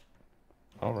traders.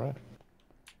 All right.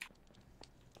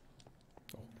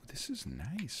 Oh, this is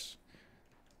nice.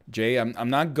 Jay, I'm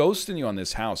not ghosting you on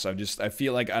this house. I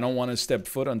feel like I don't want to step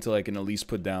foot until I can at least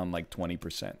put down like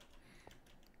 20%.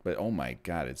 But oh my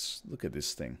god, look at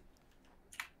this thing.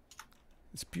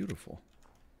 It's beautiful.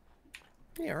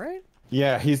 Yeah, right?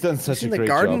 Yeah, he's done such a great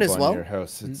garden job as on well? your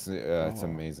house. It's it's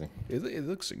amazing. It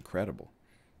looks incredible.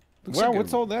 Looks Wow, like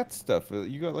what's all that stuff?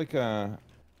 You got like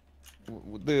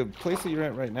the place that you're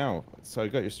at right now. So I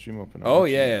got your stream open. Oh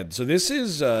yeah. So this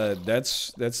is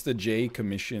that's the Jay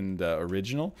commissioned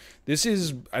original. I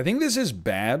think this is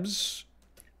Babs'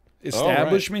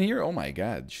 establishment here. Oh my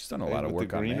god, she's done a lot of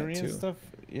work on that too. And stuff.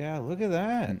 Yeah, look at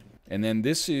that. And then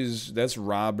that's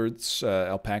Robert's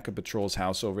Alpaca Patrol's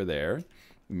house over there.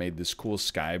 We made this cool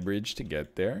sky bridge to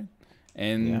get there.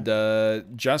 And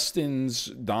Justin's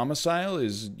domicile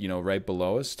is, you know, right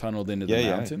below us, tunneled into the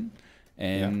mountain.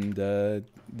 And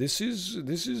this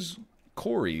is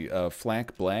Corey,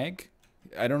 Flack Blag.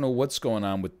 I don't know what's going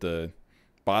on with the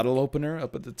bottle opener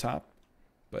up at the top,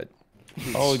 but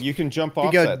oh, you can jump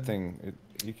off that thing.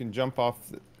 You can jump off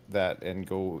that and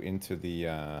go into the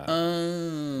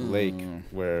lake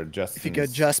where Justin. If you go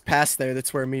just past there,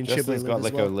 that's where me and Shibley live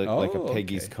like as well. like a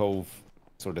Peggy's Cove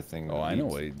sort of thing. Oh, I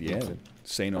know. Yeah,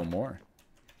 say no more.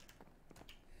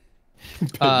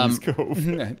 Peggy's Cove.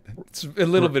 It's a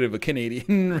little bit of a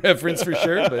Canadian reference for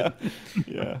sure, but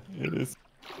yeah, it is.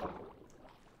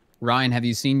 Ryan, have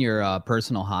you seen your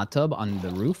personal hot tub on the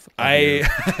roof? I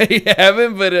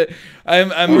haven't, but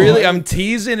I'm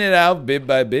teasing it out bit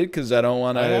by bit because I don't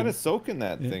want to. I had a soak in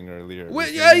that thing earlier. Well,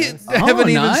 I haven't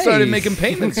even started making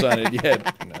payments on it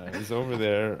yet. No, I was over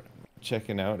there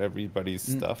checking out everybody's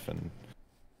stuff, and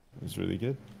it was really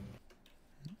good.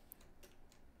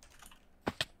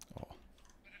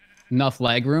 Enough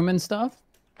leg room and stuff.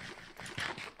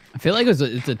 I feel like it's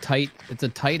a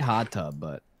tight hot tub,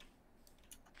 but.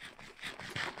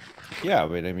 Yeah,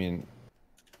 but I mean,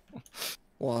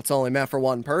 well, it's only meant for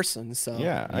one person, so.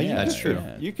 Yeah, that's true.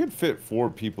 You could fit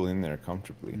 4 people in there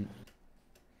comfortably.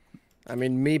 I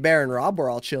mean, me, Bear, and Rob were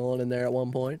all chilling in there at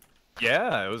one point.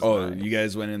 Yeah, it was. Oh, nice. you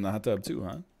guys went in the hot tub too,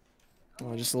 huh?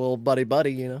 Well, just a little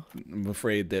buddy, you know. I'm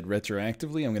afraid that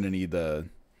retroactively, I'm gonna need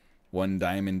 1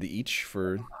 diamond each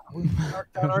for. We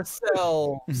marked on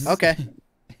ourselves. Okay.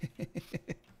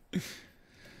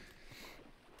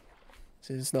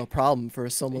 There's no problem for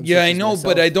someone. Yeah, I know,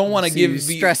 but I don't want to give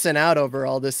stressing out over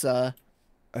all this. I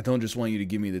don't just want you to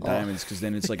give me the diamonds because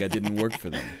then it's like I didn't work for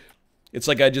them. It's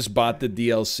like I just bought the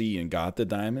DLC and got the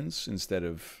diamonds instead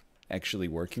of actually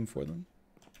working for them.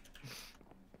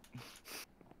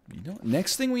 You know,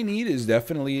 next thing we need is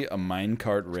definitely a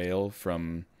minecart rail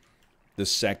from the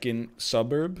 2nd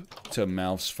suburb to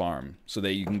Malf's farm so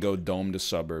that you can go dome to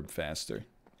suburb faster.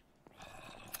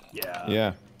 Yeah.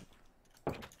 Yeah.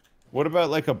 What about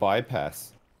like a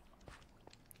bypass?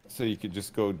 So you could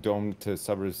just go dome to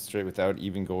suburbs straight without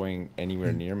even going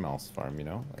anywhere near Malf's farm, you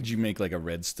know? Could you make like a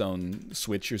redstone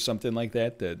switch or something like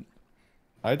that?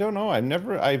 I don't know.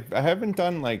 I haven't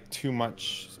done like too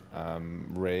much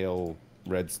rail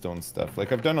redstone stuff.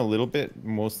 Like I've done a little bit,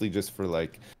 mostly just for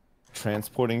like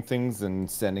transporting things and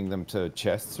sending them to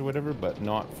chests or whatever, but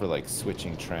not for like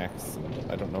switching tracks.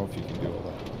 I don't know if you can do all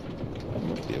that. I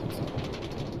might be able to.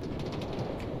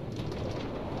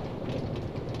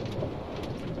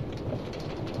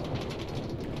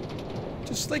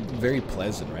 Just like very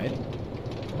pleasant, right?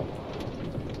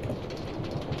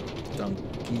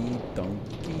 Donkey,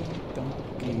 donkey,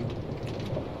 donkey.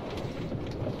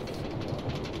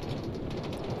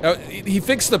 Oh, he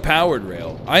fixed the powered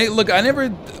rail. I never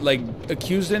like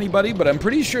accused anybody, but I'm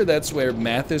pretty sure that's where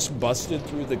Mathis busted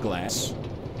through the glass,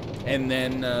 and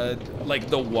then like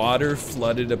the water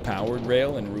flooded a powered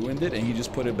rail and ruined it, and he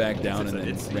just put it back down and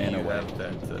then ran away. You have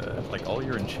that, like all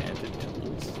your enchanted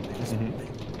tools, they just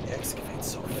they excavate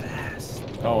so fast.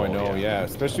 Oh, I know. Yeah,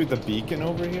 especially with the beacon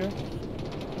over here.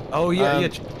 Oh yeah, yeah.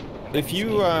 If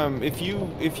you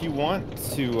want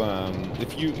to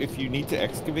if you need to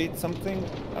excavate something,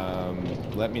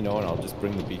 let me know and I'll just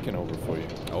bring the beacon over for you.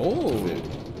 Oh.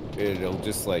 It'll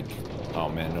just like, oh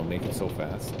man, it'll make it so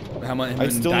fast. How much? I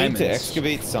still diamonds? need to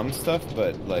excavate some stuff,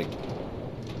 but like,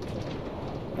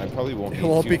 I probably won't. It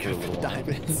won't be for a good little for while.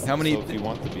 diamonds. How many? So if you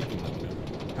want the beacon, let me know.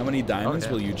 How many diamonds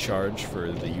Okay. will you charge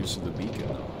for the use of the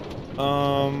beacon?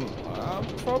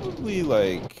 Probably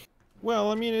like, well,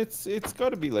 I mean, it's got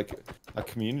to be like a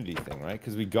community thing, right?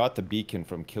 Because we got the beacon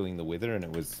from killing the wither, and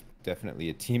it was definitely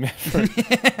a team effort.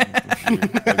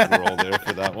 We're all there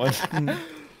for that one.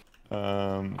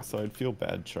 So I'd feel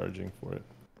bad charging for it.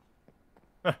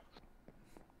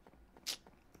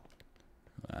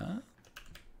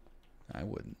 I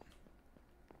wouldn't.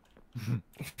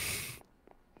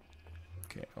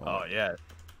 Okay. Oh yeah,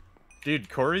 dude,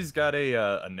 Corey's got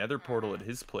a nether portal at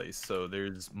his place, so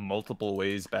there's multiple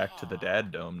ways back to the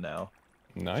dad dome now.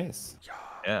 Nice.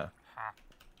 Yeah.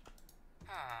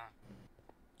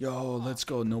 Yo, let's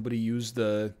go. Nobody used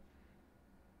the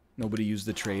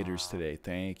traders today.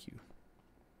 Thank you.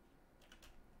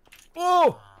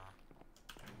 Oh.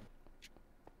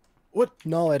 What?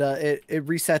 No, it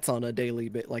resets on a daily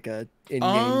bit, like a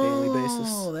in-game daily basis.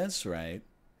 Oh, that's right.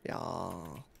 Yeah.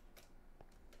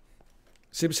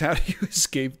 Sibs, how do you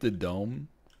escape the dome?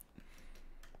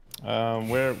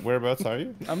 Whereabouts are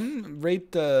you? I'm right.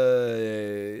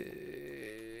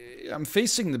 I'm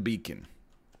facing the beacon.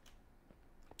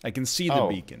 I can see the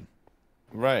beacon.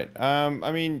 Right.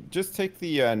 I mean, just take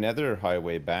the nether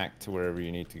highway back to wherever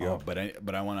you need to go. Oh, but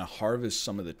I want to harvest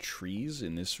some of the trees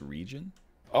in this region.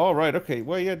 Oh, right. Okay.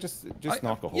 Well, yeah. Just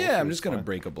knock a hole. Yeah, I'm through, just it's gonna fine.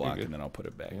 break a block You're and good. then I'll put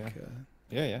it back.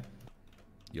 Yeah. Yeah.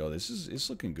 Yo, it's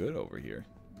looking good over here.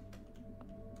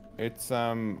 It's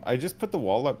I just put the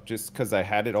wall up just because I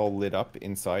had it all lit up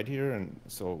inside here, and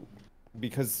so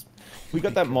because we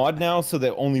got that mod now, so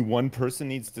that only one person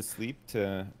needs to sleep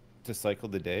to cycle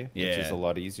the day, which is Yeah. a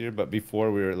lot easier. But before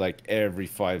we were like every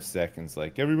 5 seconds,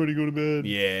 like everybody go to bed.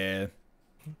 Yeah.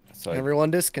 So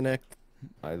Everyone disconnect.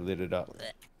 I lit it up.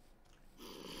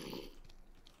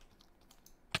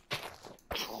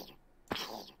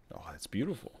 Oh, that's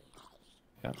beautiful.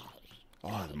 Yeah.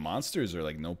 Oh, the monsters are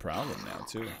like no problem now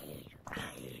too.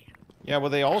 Yeah. Well,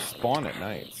 they all spawn at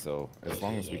night, so as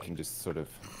long as we can just sort of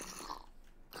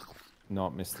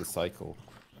not miss the cycle,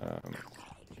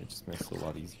 it just makes it a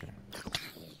lot easier.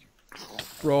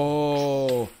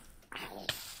 Bro.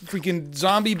 Freaking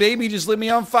zombie baby just lit me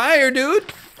on fire, dude.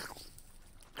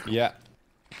 Yeah.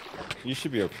 You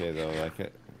should be okay though. Like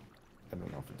it, I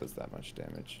don't know if it does that much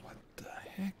damage. What the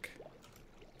heck?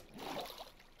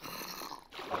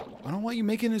 I don't want you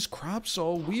making his crops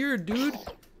all weird, dude. I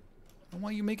don't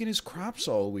want you making his crops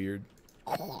all weird.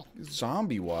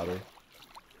 Zombie water.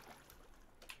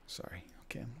 Sorry.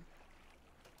 Okay.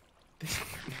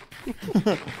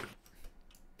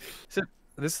 So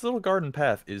this little garden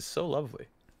path is so lovely.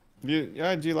 Do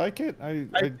you like it?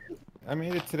 I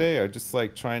made it today. I just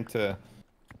like trying to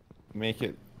make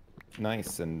it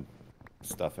nice and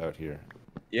stuff out here.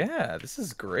 Yeah, this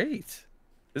is great.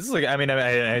 This is like, I mean,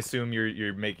 I assume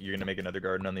you're gonna make another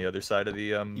garden on the other side of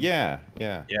the Yeah.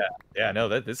 Yeah, no,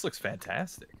 this looks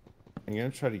fantastic. I'm gonna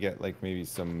try to get like maybe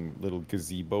some little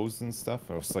gazebos and stuff,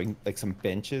 or like some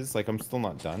benches. Like I'm still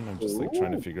not done. I'm just like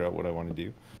trying to figure out what I want to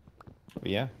do. But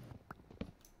yeah.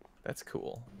 That's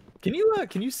cool. Can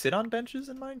you sit on benches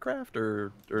in Minecraft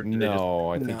or do they No,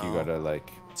 I think you No. gotta like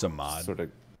It's a mod. sort of,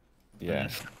 yeah,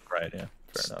 just... Right, yeah.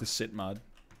 It's Fair the enough. sit mod.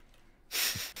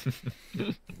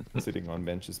 sitting on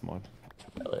benches mod.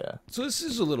 Hell yeah. So this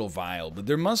is a little vile, but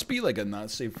there must be like a not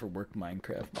safe for work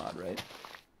Minecraft mod, right?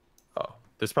 Oh,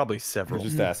 there's probably We're several.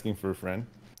 just asking for a friend.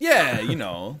 Yeah, you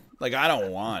know, like I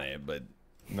don't want it, but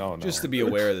No. just to be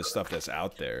aware of the stuff that's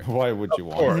out there. Why would you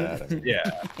want course. that? I mean, Yeah.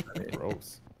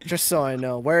 gross. Just so I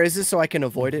know. Where is this so I can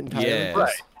avoid it entirely? Yeah.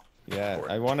 Right. Yeah,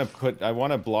 I want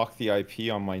to block the IP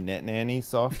on my NetNanny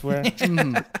software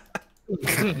to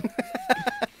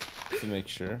make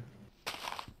sure.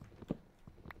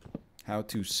 How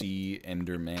to see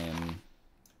Enderman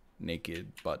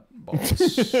naked butt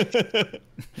balls.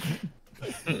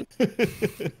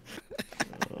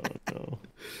 Oh no.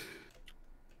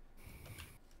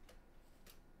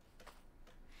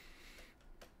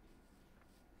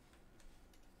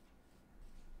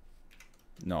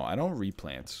 No, I don't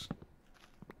replants.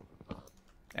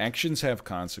 Actions have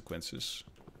consequences.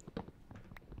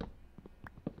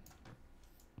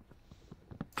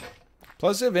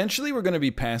 Plus, eventually we're going to be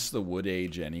past the wood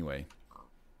age anyway.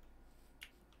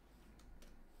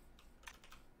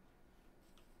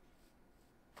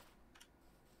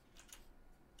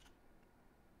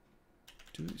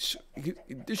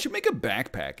 They should make a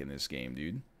backpack in this game,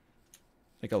 dude.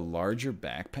 Like a larger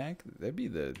backpack. That'd be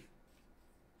the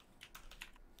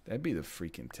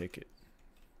freaking ticket.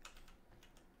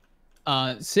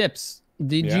 Sips,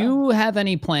 did you have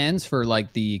any plans for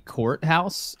like the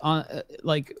courthouse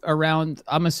like around?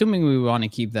 I'm assuming we want to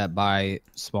keep that by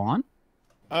spawn.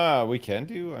 We can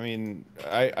do. I mean,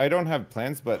 I don't have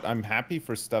plans, but I'm happy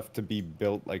for stuff to be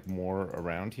built like more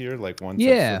around here. Like once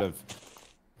I've sort of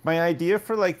my idea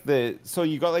for like so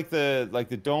you got like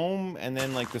the dome and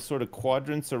then like the sort of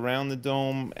quadrants around the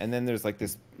dome, and then there's like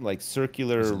this like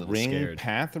circular ring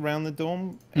path around the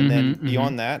dome, and then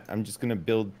beyond that I'm just gonna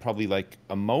build probably like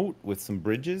a moat with some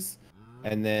bridges,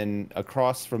 and then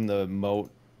across from the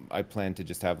moat I plan to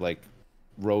just have like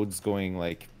roads going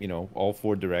like, you know, all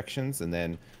 4 directions, and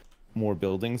then more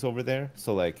buildings over there.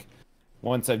 So like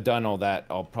once I've done all that,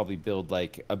 I'll probably build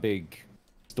like a big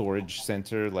storage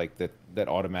center like that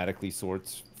automatically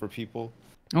sorts for people.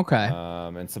 Okay.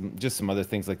 And some other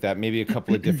things like that. Maybe a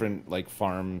couple of different like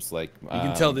farms, like you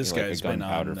can tell this like guy's been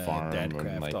on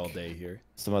Dadcraft like, all day here.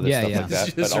 Some other stuff like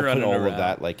that. But I'll put all of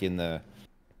that like in the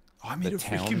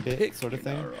town bit sort of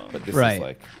thing. But this is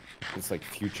like it's like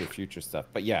future stuff.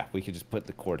 But yeah, we could just put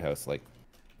the courthouse like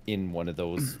in one of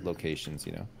those locations,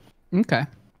 you know. Okay.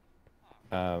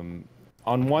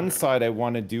 On one side I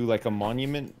want to do like a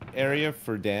monument area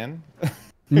for Dan.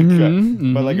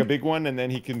 But like a big one, and then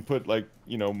he can put like,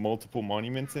 you know, multiple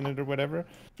monuments in it or whatever.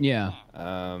 Yeah.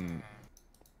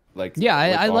 Like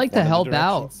I like to help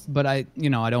out, but I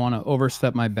don't want to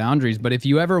overstep my boundaries. But if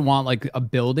you ever want like a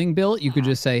building built, you could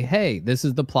just say, hey, this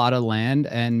is the plot of land,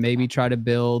 and maybe try to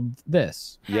build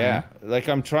this. Yeah, like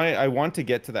I want to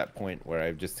get to that point where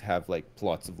I just have like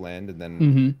plots of land, and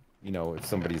then you know, if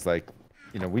somebody's like,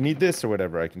 you know, we need this or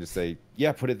whatever, I can just say,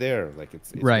 yeah, put it there. Like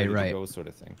it's ready to go sort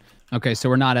of thing. Okay, so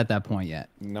we're not at that point yet.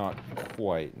 Not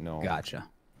quite, no. Gotcha.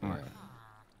 All right.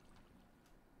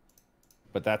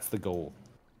 But that's the goal.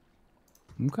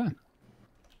 Okay.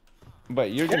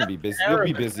 But you're gonna be busy. You'll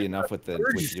be busy enough with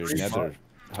your nether.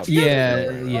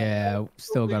 Yeah.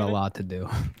 Still got a lot to do.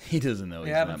 He doesn't know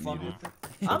he's not muted.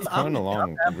 It's coming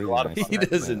along really nice. He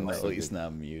doesn't know he's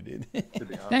not muted.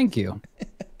 Thank you.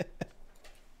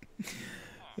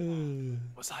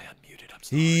 Was I unmuted? I'm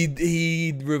sorry.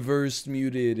 He reverse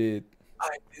muted it.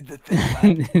 I did the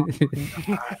thing.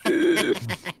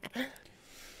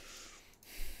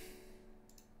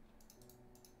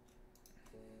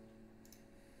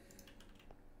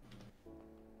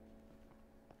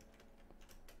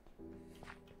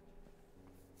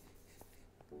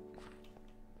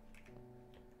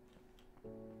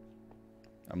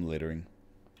 I'm littering.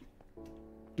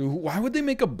 Dude, why would they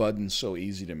make a button so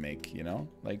easy to make, you know?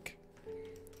 Like,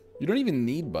 you don't even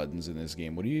need buttons in this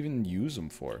game. What do you even use them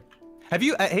for? Have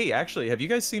you, hey, actually, have you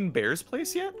guys seen Bear's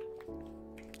place yet?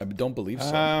 I don't believe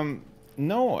so.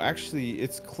 No, actually,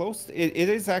 it's close. It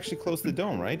is actually close to the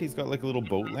dome, right? He's got like a little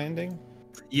boat landing.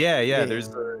 Yeah. He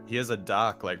has a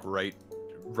dock like right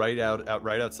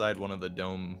outside one of the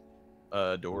dome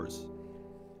doors.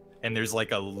 And there's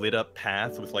like a lit up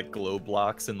path with like glow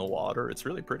blocks in the water. It's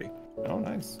really pretty. Oh,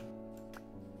 nice.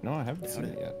 No, I haven't seen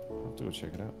it yet. I'll have to go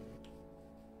check it out.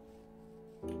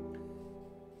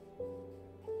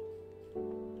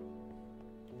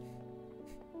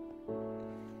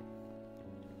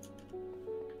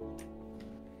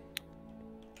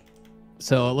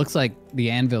 So it looks like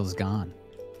the anvil's gone.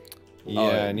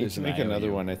 Yeah, I need to make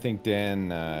another one. I think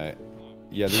Dan.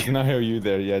 Yeah, there's an IOU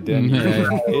there. Yeah, Dan.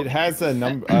 It has a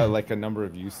number, like a number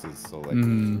of uses. So like,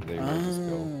 they will just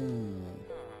go.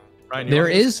 Ryan, there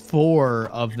is 4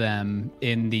 of them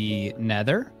in the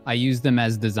nether. I use them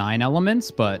as design elements,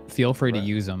 but feel free to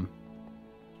use them.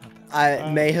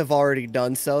 I may have already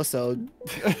done so, so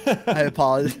I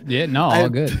apologize. Yeah, no, all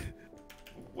good.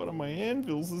 One of my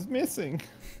anvils is missing.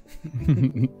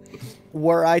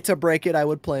 Were I to break it, I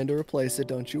would plan to replace it.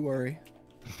 Don't you worry.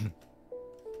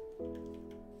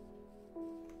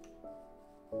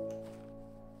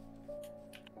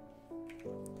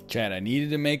 Chad, I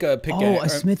needed to make a pickaxe. Oh, a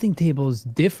smithing table is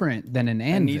different than an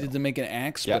anvil. I needed to make an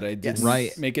axe, but I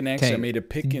didn't make an axe. I made a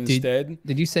pick instead.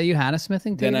 Did you say you had a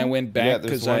smithing table? Then I went back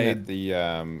because I had the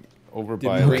over didn't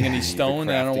by bring any stone,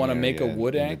 and I don't want to make a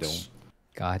wood axe.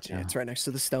 Gotcha. Yeah, it's right next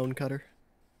to the stone cutter.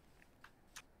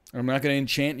 I'm not going to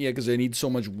enchant yet because I need so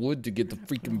much wood to get the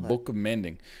freaking Book of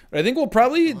Mending. But I think we'll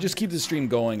probably just keep the stream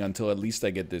going until at least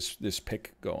I get this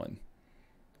pick going,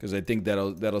 because I think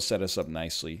that'll set us up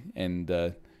nicely. And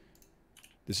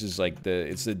this is like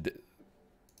it's the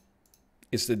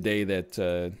day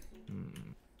that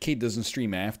Kate doesn't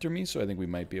stream after me, so I think we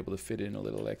might be able to fit in a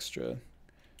little extra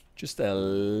Just a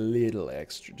little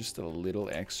extra. Just a little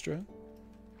extra.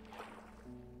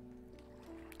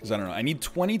 Because I don't know. I need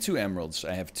 22 emeralds.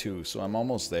 I have 2, so I'm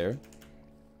almost there.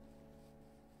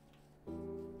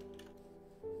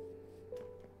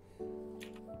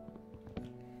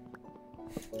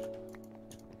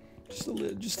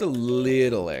 Just a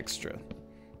little extra.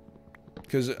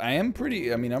 Because I am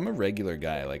pretty, I mean, I'm a regular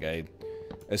guy. Like,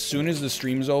 as soon as the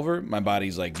stream's over, my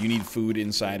body's like, you need food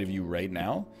inside of you right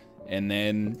now. And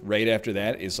then right after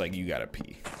that, it's like, you gotta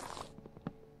pee.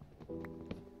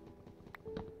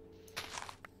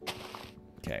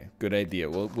 Okay, good idea.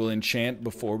 We'll enchant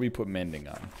before we put mending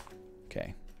on.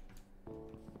 Okay.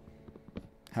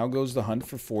 How goes the hunt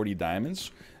for 40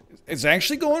 diamonds? It's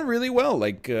actually going really well.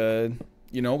 Like,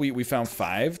 you know, we found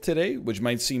 5 today, which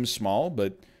might seem small,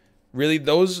 but really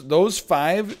those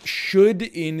 5 should,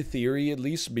 in theory at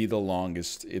least, be the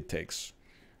longest it takes.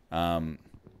 Because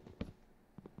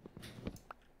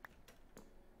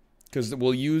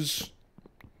we'll use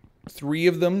 3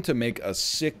 of them to make a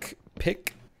sick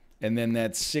pick, and then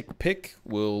that sick pick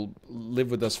will live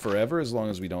with us forever as long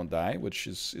as we don't die, which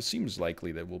is, it seems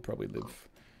likely that we'll probably live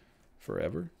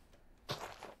forever.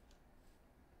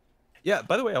 Yeah,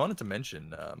 by the way, I wanted to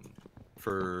mention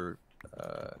for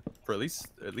at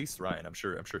least Ryan, I'm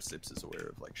sure Sips is aware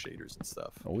of like shaders and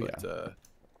stuff. Oh but,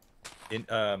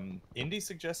 yeah. Indy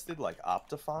suggested like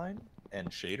Optifine and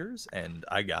shaders, and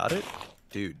I got it,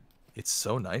 dude. It's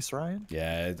so nice, Ryan.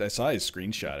 Yeah, I saw his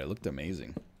screenshot. It looked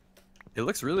amazing. It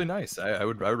looks really nice. I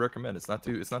would recommend. It's not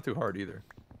too hard either.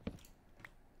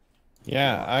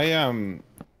 Yeah,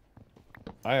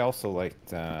 I also liked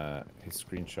his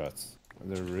screenshots.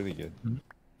 They're really good.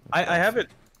 I have it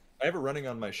running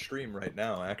on my stream right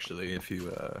now, actually, if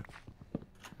you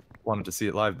wanted to see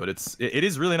it live, but it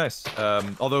is really nice.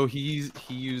 Although he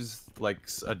used like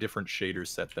a different shader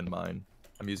set than mine.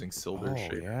 I'm using silver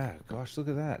shader. Yeah, gosh, look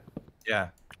at that. Yeah.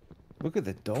 Look at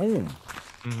the dome.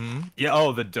 Yeah,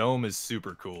 oh, the dome is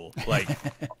super cool. Like,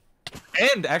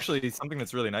 and actually something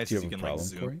that's really nice is you can like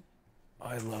zoom.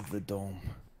 I love the dome.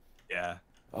 Yeah.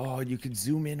 Oh, you can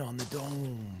zoom in on the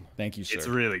dome. Thank you, sir. It's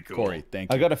really cool. Corey,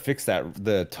 thank you. I gotta fix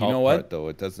the top part though.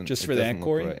 It doesn't. Just for that,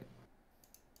 Corey. Right.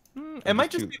 It might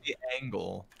just be the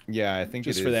angle. Yeah, I think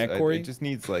just it for is. that, Corey. It just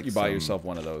needs like you buy yourself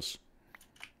one of those.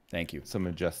 Thank you. Some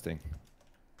adjusting.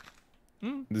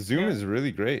 The zoom is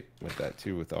really great with that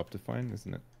too, with Optifine,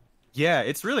 isn't it? Yeah,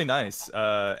 it's really nice.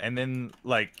 And then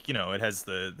like, you know, it has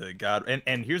the god,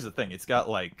 and here's the thing, it's got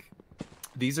like,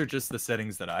 these are just the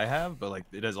settings that I have, but like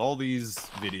it has all these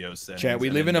video settings. Chat, we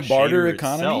live in a barter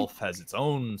economy. Itself has its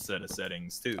own set of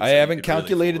settings too. I haven't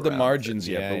calculated the margins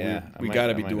yet, but we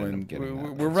gotta be doing.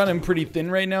 We're running pretty thin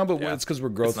right now, but it's because we're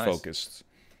growth focused.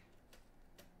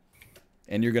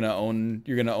 And you're gonna own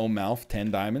Malf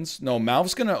 10 diamonds. No,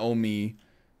 Malf's gonna owe me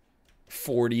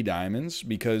 40 diamonds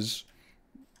because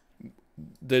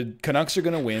the Canucks are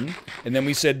gonna win, and then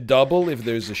we said double if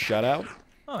there's a shutout.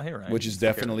 Oh, hey, Ryan. Which is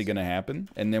definitely going to happen.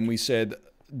 And then we said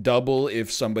double if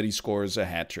somebody scores a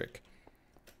hat trick.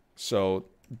 So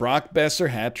Brock Besser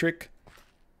hat trick,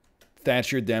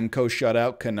 Thatcher Demko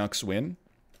shutout, Canucks win.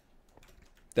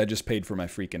 That just paid for my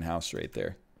freaking house right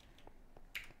there.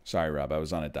 Sorry, Rob. I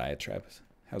was on a diatribe.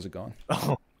 How's it going?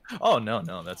 Oh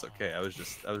no, that's okay. I was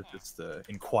just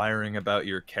inquiring about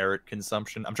your carrot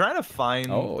consumption. I'm trying to find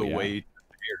the way to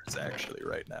bears actually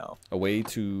right now. A way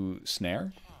to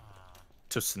snare?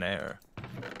 To snare.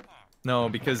 No,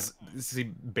 because see,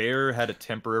 Bear had a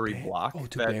temporary block. Oh,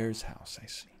 to Bear's house. I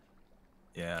see.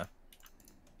 Yeah.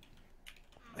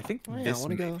 I think I want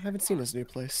to go. I haven't seen this new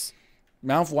place.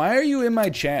 Malf, why are you in my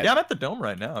chat? Yeah, I'm at the dome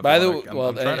right now. By the way,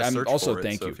 I'm also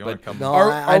thank you. But no,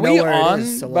 are we on?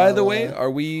 Is, so by the way, are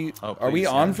we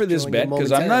on for this bet?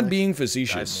 Because I'm not being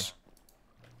facetious.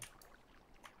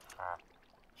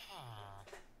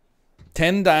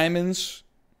 10 diamonds.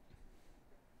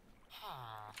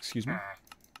 Excuse me?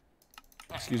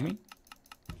 Excuse me?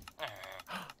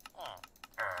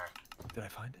 Did I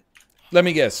find it? Let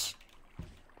me guess.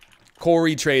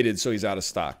 Corey traded, so he's out of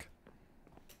stock.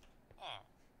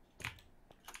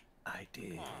 I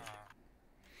did.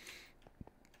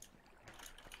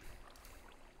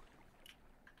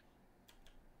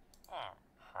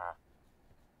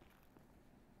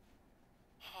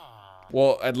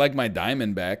 Well, I'd like my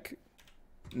diamond back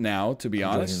now, to be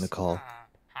honest. Joining the call.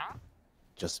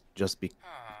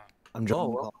 I'm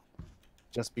joining the call.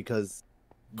 Just because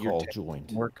call joined.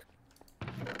 Work.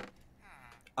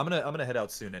 I'm gonna head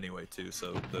out soon anyway too,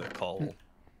 so the call will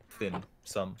thin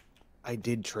some. I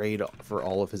did trade for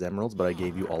all of his emeralds, but I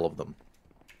gave you all of them.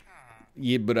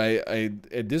 Yeah, but I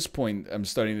at this point I'm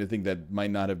starting to think that might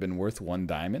not have been worth 1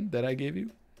 diamond that I gave you.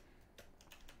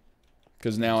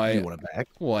 Because now You want it back?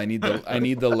 well, I need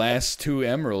the last 2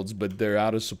 emeralds, but they're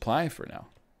out of supply for now.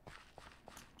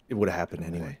 It would have happened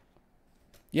anyway.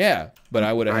 Yeah, but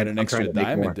I would have had an I'm trying extra to make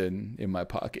diamond more. in my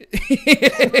pocket.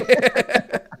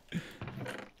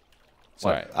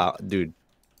 Sorry. Dude,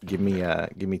 give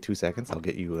me 2 seconds. I'll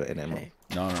get you an emerald.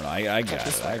 No. I got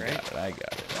it. I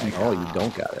got it. No, you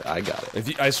don't got it. I got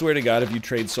it. I swear to God, if you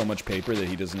trade so much paper that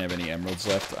he doesn't have any emeralds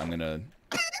left, I'm gonna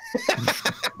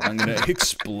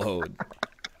explode.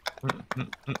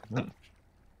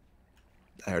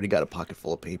 I already got a pocket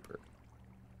full of paper.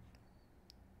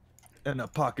 And a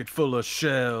pocket full of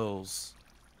shells.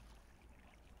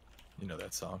 You know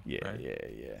that song, Yeah, right?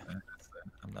 yeah.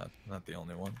 I'm not the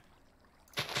only one.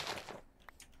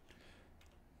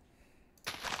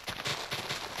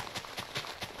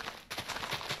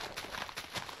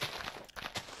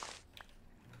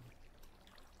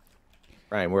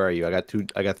 Ryan, where are you?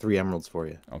 I got 3 emeralds for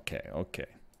you. Okay.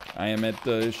 I am at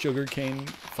the sugarcane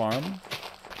farm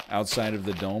outside of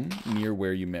the dome, near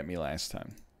where you met me last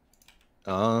time.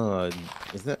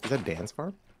 Is that Dan's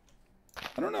farm?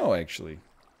 I don't know, actually.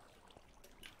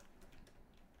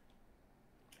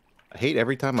 I hate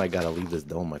every time I gotta leave this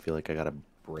dome. I feel like I gotta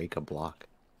break a block.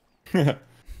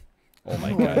 Oh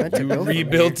my God! You go from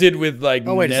rebuilt it with like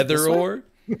Oh, wait, is it this nether way? ore?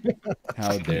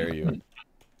 How dare you?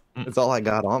 That's all I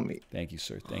got on me. Thank you,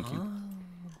 sir. Thank you.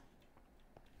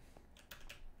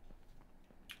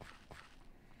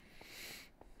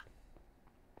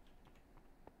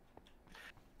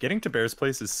 Getting to Bear's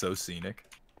place is so scenic.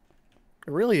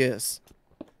 It really is.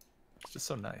 It's just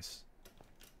so nice.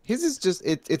 His is just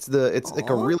it's like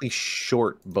a really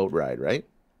short boat ride, right?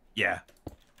 Yeah.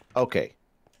 Okay.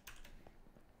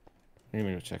 I'm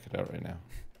gonna go check it out right now.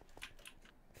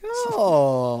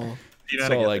 Oh.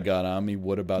 That's all I got on me.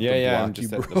 What about the Yeah, I'm block you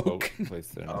just at the boat broke? place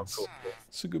there. Oh, now. cool.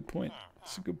 That's a good point.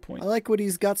 That's a good point. I like what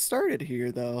he's got started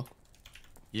here, though.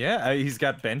 Yeah, he's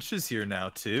got benches here now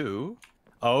too.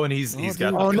 Oh, and he's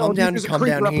got. dude. Oh, no, down, there's a come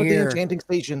creeper down up at the here. enchanting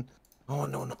station. Oh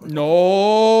no.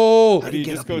 No! Did he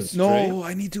get just up go here? straight? No,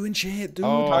 I need to enchant, dude.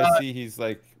 Oh, I see. He's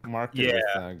like marked it with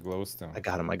Yeah. glowstone. I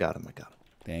got him.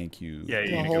 Thank you. Yeah, The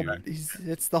you whole, go back.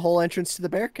 it's the whole entrance to the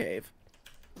bear cave.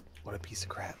 What a piece of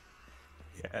crap.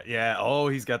 Yeah. Oh,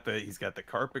 he's got the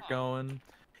carpet going.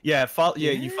 Yeah,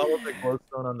 you follow the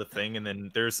glowstone on the thing, and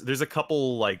then there's a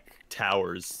couple like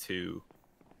towers too.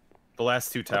 The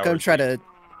last 2 towers.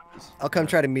 I'll come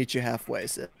try to meet you halfway,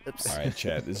 Sips. All right,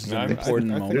 chat. This is No, an I important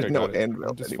think moment. I There's no got it. end rope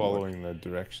I'm just anymore. following the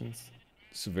directions.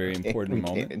 It's a very We important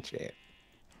can't moment, enchant.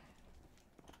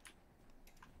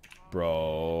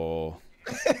 bro.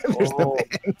 There's no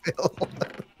anvil.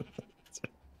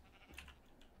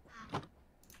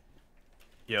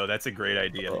 Yo, that's a great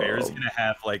idea. Bear's gonna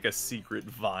have like a secret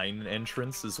vine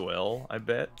entrance as well, I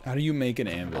bet. How do you make an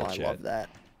anvil, Oh, I chat? love that.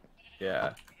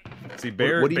 Yeah. See, what do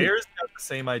you- Bear's got the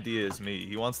same idea as me.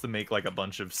 He wants to make like a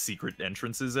bunch of secret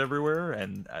entrances everywhere,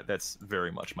 and that's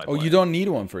very much my Oh, plan. you don't need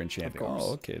one for enchanting. course.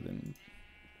 Oh, okay then.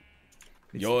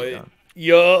 Needs to be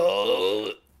Yo,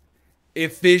 done.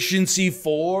 efficiency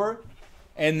 4,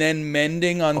 and then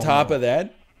mending on top of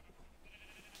that.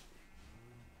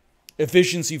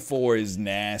 Efficiency 4 is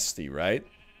nasty, right?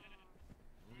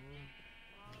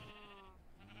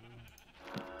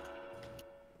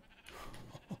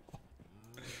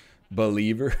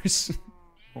 Believers.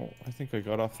 Oh, I think I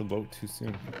got off the boat too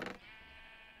soon.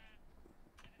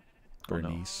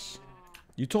 Bernice.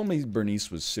 You told me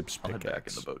Bernice was Sip's I'll head back in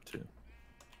pickaxe. the boat too.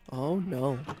 Oh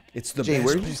no. It's the Jay, best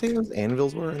where did you pick. say those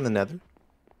anvils were in the nether?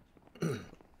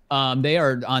 They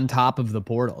are on top of the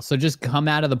portal. So just come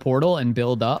out of the portal and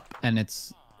build up. And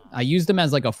I used them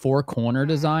as like a 4-corner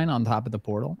design on top of the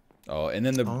portal. Oh, and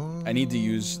then I need to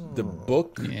use the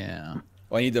book. Yeah.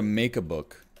 Oh, I need to make a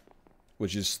book,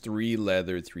 which is 3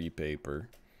 leather, 3 paper,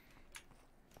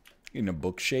 in a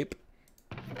book shape.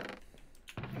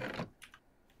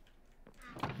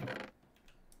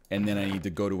 And then I need to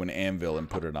go to an anvil and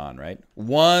put it on, right?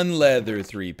 1 leather,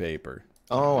 3 paper.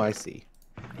 Oh, I see.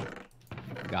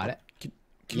 Got it.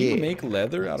 Can you Yeah. make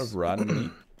leather out of rotten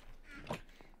meat?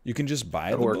 You can just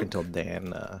buy the That'll work book? until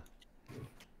Dan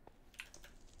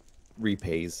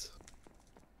repays.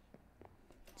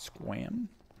 Squam.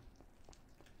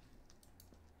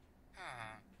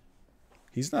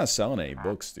 He's not selling any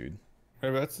books, dude.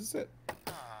 Whereabouts is it?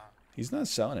 He's not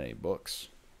selling any books.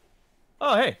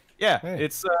 Oh hey, yeah, Hey.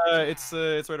 it's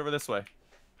right over this way.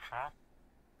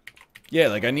 Yeah,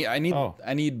 like I need Oh.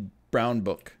 brown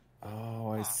book. Oh,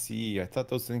 I see. I thought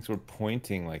those things were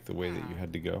pointing like the way that you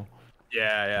had to go.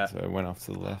 Yeah. So I went off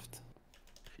to the left.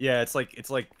 Yeah, it's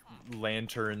like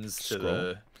lanterns to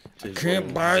Scroll. I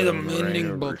can't buy the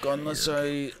mending book unless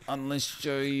I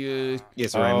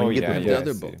Yes, Ryan. When you get the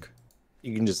other book.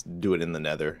 You can just do it in the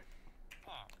nether.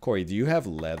 Corey, do you have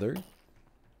leather?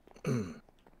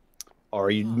 Or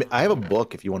I have a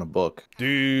book if you want a book.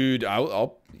 Dude,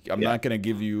 I'm not gonna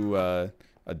give you a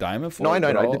diamond for it. No, I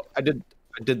know. I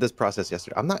did this process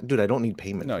yesterday. I'm not, dude. I don't need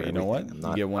payment. No, for you know what? I'm You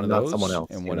not, get one I'm of not those someone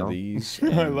else, and one of these.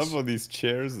 I love all these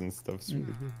chairs and stuff. It's really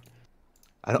good.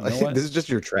 I don't. You know what? This is just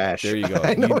your trash. There you go.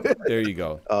 There you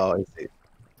go. Oh, I see.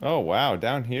 Oh wow,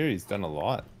 down here he's done a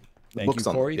lot. Thank you,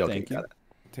 Corey. Thank you.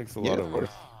 It takes a lot of work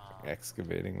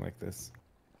excavating like this.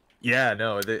 Yeah,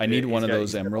 no. I need one of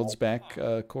those emeralds back,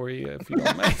 Corey, if you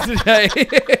don't mind.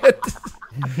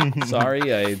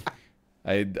 Sorry,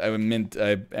 I meant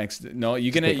no.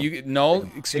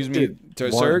 No. Excuse me,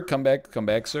 sir. Come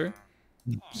back, sir.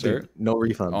 Sir. No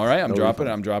refund. All right, I'm dropping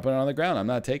it on the ground. I'm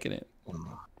not taking it.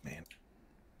 Oh, man.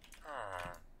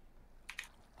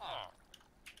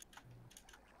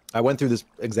 I went through this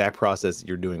exact process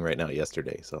you're doing right now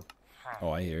yesterday, so. Oh,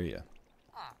 I hear you.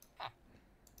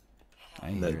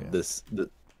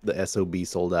 The SOB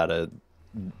sold out of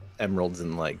emeralds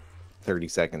in like 30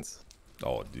 seconds.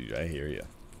 Oh, dude, I hear you.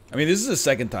 I mean, this is the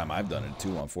second time I've done it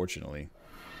too, unfortunately.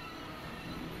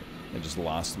 I just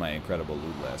lost my incredible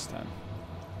loot last time.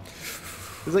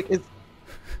 It's like, it's...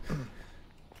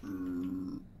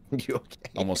 You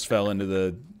okay? Almost fell into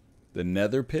the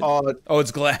nether pit. Oh,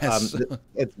 it's glass.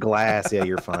 It's glass. Yeah,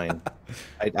 you're fine.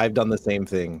 I've done the same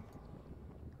thing.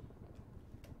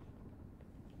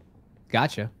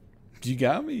 Gotcha. You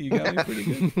got me. You got me pretty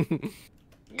good.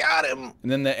 Got him. And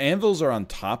then the anvils are on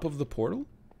top of the portal?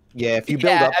 Yeah, if you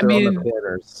build up there on the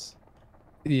corners.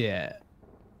 Yeah.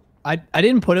 I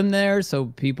didn't put them there so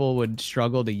people would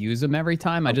struggle to use them every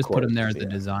time. I just put them there as a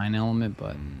design element,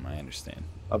 but I understand.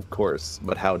 Of course,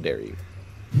 but how dare you?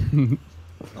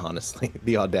 Honestly,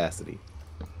 the audacity.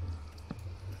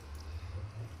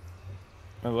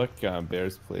 I like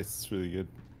Bear's place. It's really good.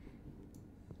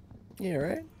 Yeah,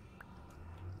 right?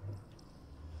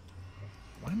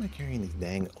 Why am I carrying these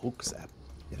dang oak sap?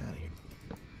 Get out of here.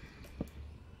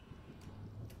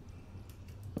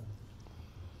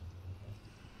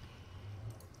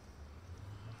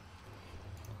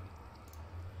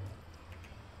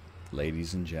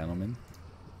 Ladies and gentlemen.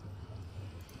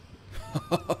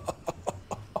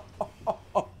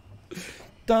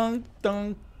 Dunk,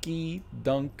 donkey,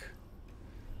 dunk.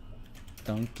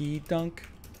 Donkey, dunk.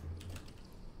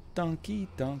 Donkey,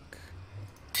 dunk.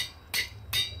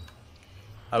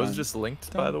 I was just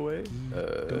linked, by the way,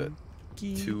 to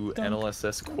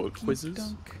NLSS quote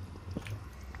quizzes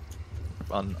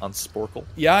on Sporkle.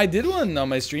 Yeah, I did one on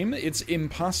my stream. It's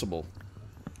impossible.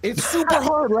 It's super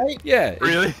hard, right? Yeah.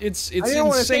 Really? It's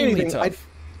insanely tough.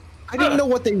 I didn't know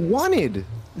what they wanted.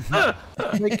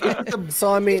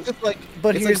 So I mean,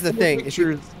 but here's the thing: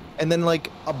 and then like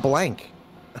a blank.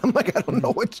 I'm like, I don't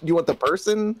know what you want. The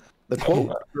person, the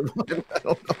quote. I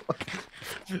don't know.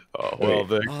 Oh well,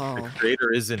 the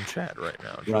creator is in chat right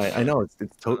now. Right, I know.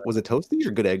 Was it Toasty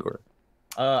or Good Egg or?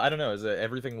 I don't know. Is it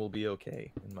everything will be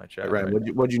okay in my chat? Right.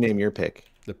 What'd you name your pick?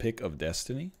 The pick of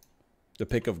destiny. The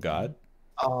pick of God.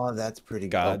 Oh, that's pretty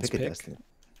good. God's pick. Of destiny.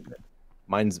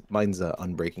 Mine's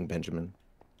Unbreaking Benjamin.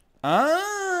 Ah.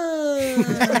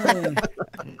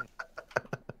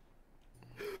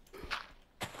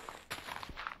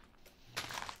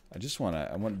 I just wanna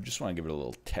give it a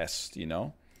little test, you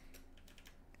know.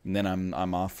 And then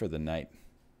I'm off for the night.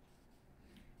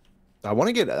 I want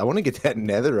to get that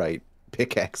netherite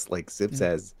pickaxe like Sips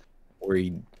has, where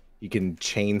you can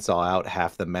chainsaw out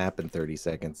half the map in 30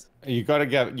 seconds. You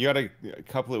gotta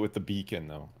couple it with the beacon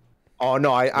though. Oh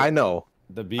no, I know.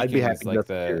 The beacon is like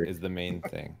the main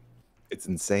thing. It's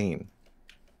insane.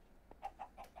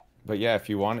 But yeah,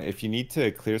 if you need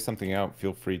to clear something out,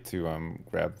 feel free to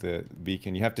grab the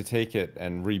beacon. You have to take it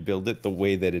and rebuild it the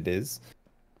way that it is.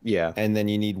 Yeah. And then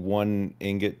you need 1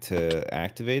 ingot to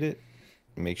activate it.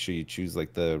 Make sure you choose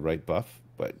like the right buff.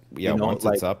 But yeah, once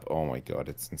it's up, oh my god,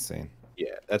 it's insane.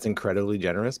 Yeah, that's incredibly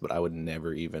generous, but I would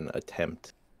never even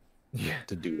attempt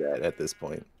to do that at this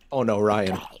point. Oh no,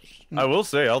 Ryan. I will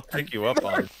say I'll pick you up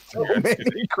on so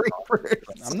many creepers.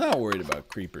 I'm not worried about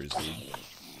creepers, dude.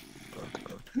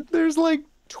 There's like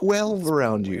 12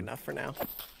 around you. Enough for now.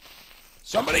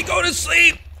 Somebody go to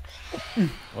sleep.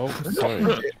 Oh, sorry.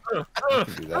 I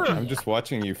can do that. I'm just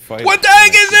watching you fight. What the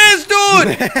heck is this,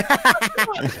 dude?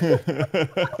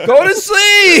 Go to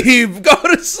sleep. Go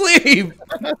to sleep.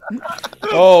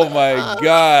 Oh my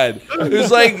god.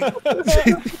 There's like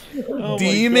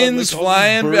demons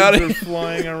flying out of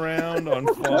flying around on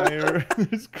fire.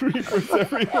 There's creepers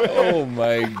everywhere. Oh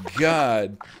my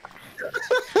god.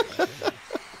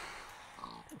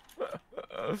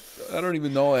 I don't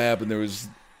even know what happened. There was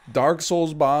Dark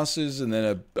Souls bosses, and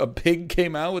then a pig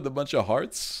came out with a bunch of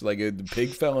hearts. Like the pig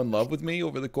fell in love with me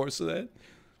over the course of that.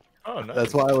 Oh, nice.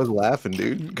 That's why I was laughing,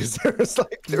 dude. Because there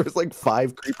was like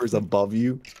 5 creepers above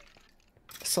you.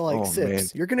 So like,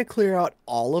 Sips, you're gonna clear out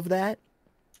all of that?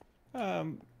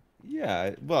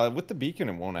 Yeah. Well, with the beacon,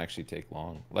 it won't actually take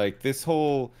long. Like this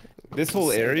whole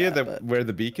area where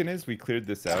the beacon is, we cleared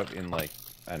this out in like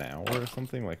an hour or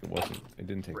something. Like it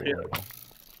didn't take long at all.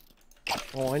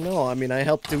 Oh, I know. I mean, I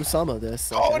helped do some of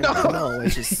this. Like, no,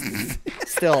 it's just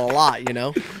still a lot, you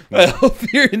know. I hope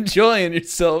you're enjoying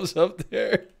yourselves up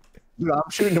there. Dude, I'm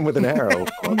shooting him with an arrow.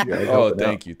 Oh,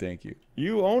 thank you.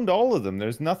 You owned all of them.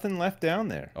 There's nothing left down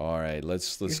there. All right,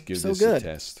 let's give this a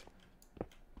test.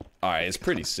 All right, it's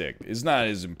pretty sick. It's not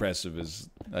as impressive as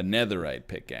a netherite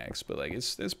pickaxe, but like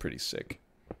it's pretty sick.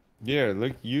 Yeah,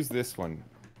 look, use this one.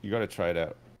 You gotta try it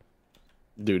out.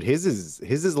 Dude, his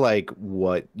is like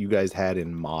what you guys had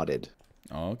in modded.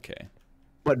 Okay.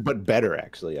 But better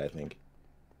actually, I think.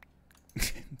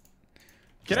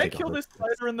 Can I kill this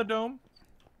spider in the dome?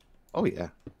 Oh yeah.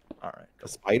 All right. A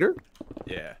spider?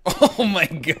 Yeah. Oh my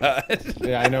god.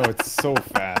 Yeah, I know, it's so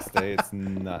fast, eh? It's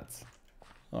nuts.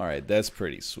 All right, that's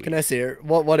pretty sweet. Can I see it?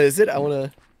 What is it?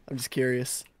 I'm just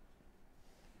curious.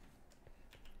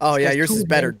 Oh yeah, yours is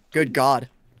better. Good God.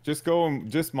 Just go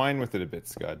and just mine with it a bit,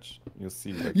 Scudge. You'll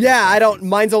see. Like, yeah, I don't.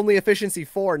 Mine's only efficiency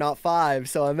 4, not 5.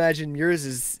 So I imagine yours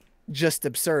is just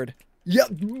absurd.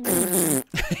 Yep.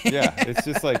 Yeah,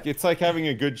 it's like having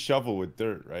a good shovel with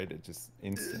dirt, right? It just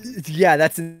instant. Yeah,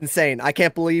 that's insane. I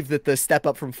can't believe that the step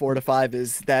up from 4 to 5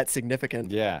 is that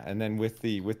significant. Yeah, and then with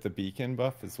the beacon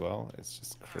buff as well, it's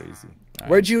just crazy.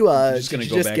 Where'd you just gonna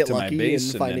go back get to my lucky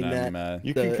base in finding and that?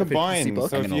 You can combine.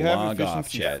 So if you have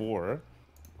efficiency chat. 4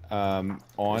 on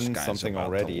something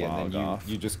already, and then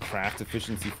you just craft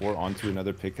efficiency 4 onto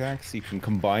another pickaxe, you can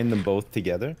combine them both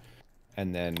together.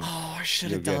 And then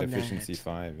you'll get efficiency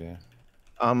 5, yeah.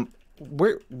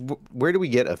 Where do we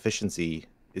get efficiency?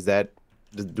 Is that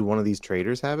do one of these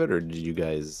traders have it, or did you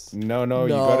guys? No,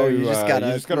 you just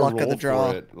gotta roll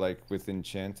for it, like with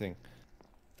enchanting.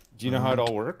 Do you know how it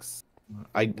all works?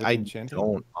 I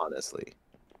don't honestly.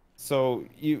 So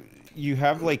you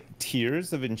have like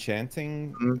tiers of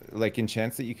enchanting, like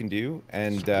enchants that you can do,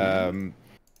 and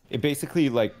it basically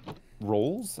like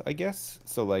rolls, I guess.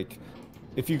 So like,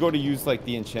 if you go to use like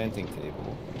the enchanting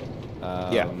table,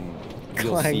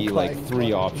 you'll see like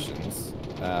 3 options.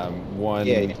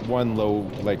 One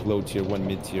low tier, one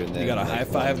mid tier, and then you gotta high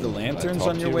five the lanterns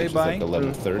on your way by. Like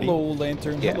level 30. Hello,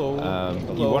 lantern. Yeah. Hello.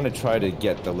 You want to try to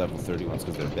get the level 30 ones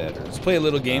because they're better. Let's play a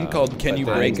little game called "Can You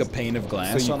Break a Pane of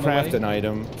Glass?" So you on craft the way? an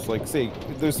item. So like, say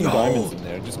there's some diamonds in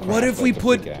there. Just what if we like,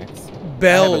 put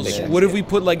bells? What if we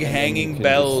put like hanging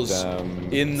bells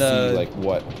in the see, like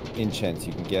what enchants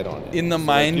you can get on it in the so,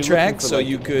 mine like, track, for, so like,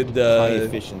 you could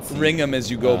ring them as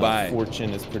you go by.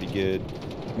 Fortune is pretty good.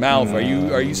 Malv,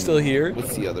 are you still here?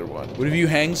 What's the other one? What if you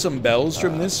hang some bells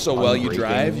from this, so while you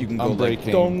drive, you can go like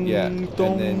dong, and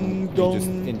then you just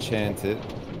enchant it.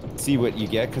 See what you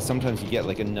get, because sometimes you get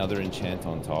like another enchant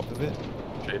on top of it.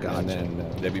 And then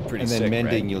that'd be pretty and then sick,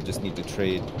 mending, right? You'll just need to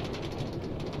trade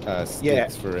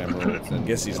sticks for emeralds. And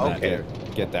guess he's not here.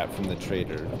 Get that from the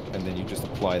trader, and then you just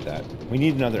apply that. We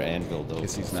need another anvil though.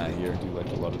 Guess he's not here. Do like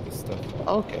a lot of this stuff.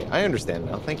 Okay, I understand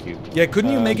now. Thank you. Yeah,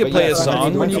 couldn't you make it play a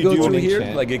song when you go through here?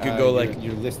 Like it could go like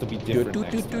your list will be different.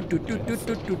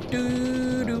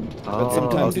 But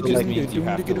sometimes it just means you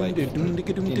have to like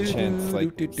enchant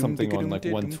like something on like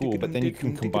one tool, but then you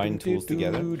can combine tools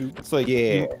together. So like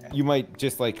you might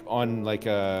just like on like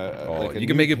a you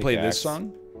can make it play this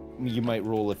song. You might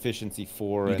roll efficiency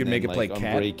 4. You can make it play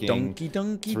cat, donkey,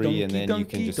 3, and then you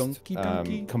can just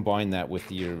combine that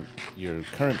with your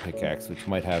current pickaxe, which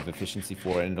might have efficiency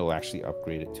 4, and it'll actually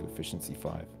upgrade it to efficiency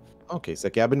 5. Okay,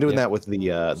 sick. Yeah, I've been doing that with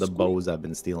the bows I've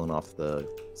been stealing off the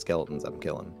skeletons I'm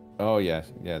killing. Oh yeah,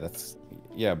 that's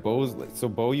bows. So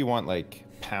bow, you want like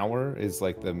power is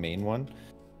like the main one.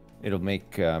 It'll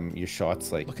make your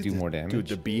shots like do more damage. Dude,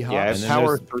 the beehive. Yeah,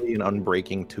 power 3 and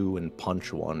unbreaking 2 and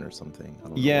punch 1 or something. I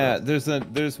don't know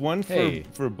there's one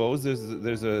for bows.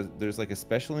 There's like a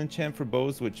special enchant for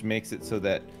bows which makes it so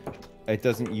that it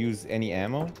doesn't use any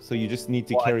ammo. So you just need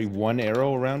to carry 1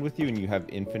 arrow around with you, and you have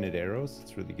infinite arrows.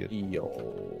 It's really good.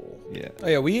 Yo. Yeah. Oh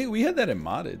yeah, we had that in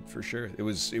modded for sure. It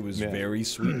was very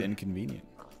sweet and convenient.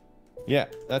 Yeah,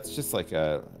 that's just like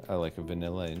a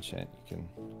vanilla enchant you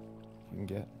can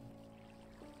get.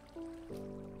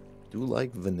 Do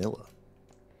like vanilla.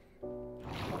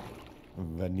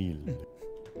 Vanilla.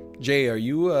 Jay, are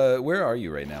you where are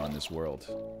you right now in this world?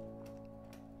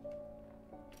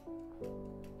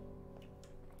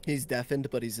 He's deafened,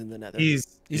 but he's in the nether.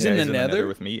 He's yeah, in he's the nether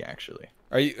with me actually.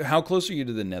 Are you? How close are you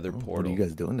to the nether What portal? are you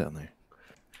guys doing down there?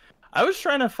 I was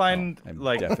trying to find I'm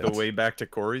like deafened. the way back to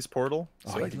Corey's portal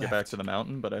so Oh, I he could get back left. to the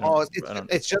mountain, but I don't. Oh, I don't.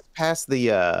 it's just past the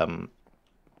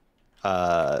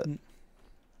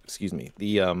excuse me,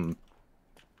 the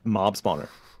mob spawner.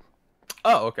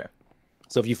 Oh, okay.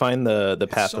 So if you find the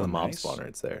path so to the mob nice. spawner,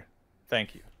 it's there.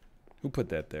 Thank you. Who put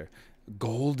that there?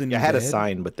 Golden. Yeah, I had a bed?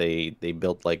 sign, but they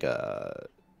built like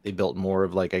they built more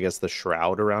of like I guess the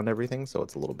shroud around everything, so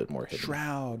it's a little bit more hidden.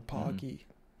 Shroud, Poggy.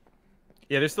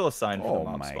 Yeah, there's still a sign for Oh the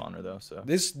mob my- spawner though. So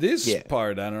This Yeah.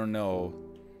 part, I don't know.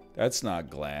 That's not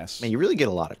glass. Man, you really get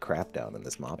a lot of crap down in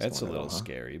this mob spawner. That's a little though, huh?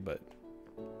 scary, but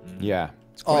Yeah.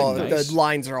 it's quite Oh, nice. the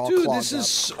lines are all Dude, clogged this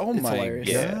is up. oh It's my hilarious.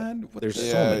 Yeah. god. What There's the-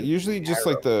 so Yeah, many usually just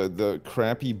like the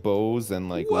crappy bows and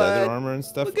like What? leather armor and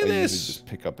stuff. Look at I usually this. just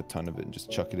pick up a ton of it and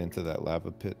just chuck it into that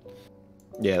lava pit.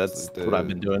 Yeah, that's Like what I've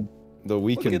been doing. The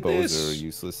weakened at bows this. are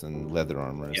useless, and leather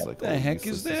armor is Yeah. like. What the all heck is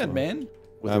useless as that, well. man?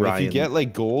 With If you Ryan. get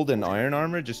like gold and iron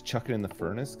armor, just chuck it in the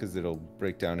furnace because it'll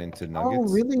break down into nuggets.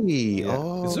 Oh, really? Yeah.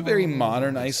 Oh, It's a very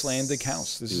modern nice. Icelandic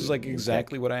house. This is Dude, like okay.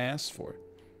 exactly what I asked for.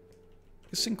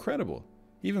 It's incredible.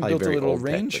 He even Probably built a very little old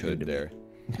tech, range but hood new to me.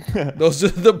 there. Those are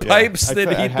the Yeah, pipes I that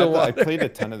pla- I heat had the water. I played a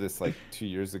ton of this like 2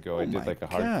 years ago. I Oh did my like a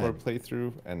God. hardcore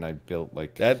playthrough, and I built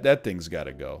like That thing's got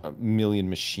to go. a million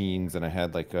machines, and I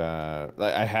had like a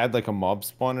mob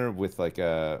spawner with like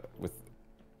a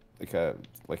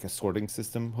sorting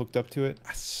system hooked up to it.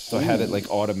 So I had it like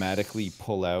automatically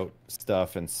pull out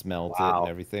stuff and smelt it Wow. and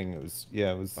everything. It was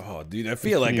yeah, it was. Oh, dude, I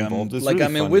feel like pretty I'm involved. It's like really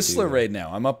I'm in fun to do, Whistler though. right now.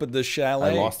 I'm up at the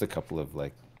chalet. I lost a couple of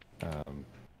like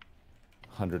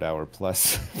 100-hour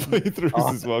plus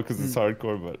playthroughs as well because it's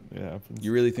hardcore, but yeah.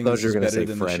 You really think I this thought you is were gonna better say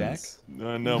than the shack? friends.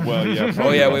 No, well, yeah.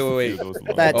 Oh yeah, probably wait. lost a few of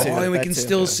those That ones. too. Oh, and we that can too.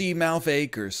 still see Mouth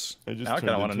Acres. I just Now I kind turned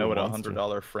of want to into know what a monster.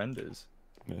 $100 friend is.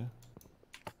 Yeah.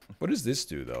 What does this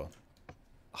do though?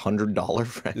 $100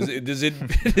 friend.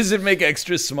 Does it make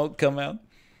extra smoke come out?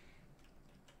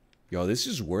 Yo, this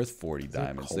is worth 40 Is there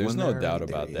diamonds. coal There's in no there? doubt There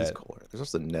about is that. coal. There's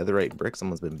also netherite brick.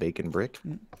 Someone's been baking brick.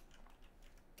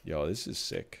 Yo, this is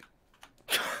sick.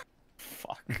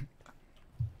 Fuck.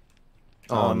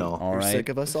 Oh no. All You're right. sick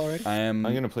of us already? I am.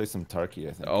 I'm gonna play some Tarky,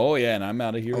 I think. Oh yeah, and I'm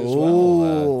out of here as Oh,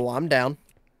 well. I'm down.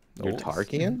 You're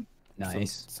Tarkian?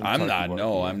 Nice. Some I'm Tarky not. Warky,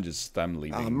 No, yeah. I'm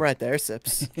leaving. I'm right there,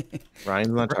 Sips. Ryan's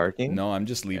not Tarkian? No, I'm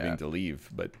just leaving Yeah. to leave.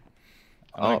 But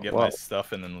I'm gonna Oh, get well. my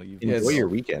stuff and then leave. Yeah, Enjoy it's- your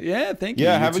weekend. yeah, thank you.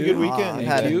 Yeah, You have a too. good weekend. I've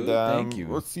had and, it. Thank you.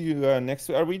 We'll see you next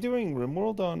week. Are we doing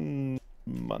RimWorld on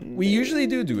Monday? We usually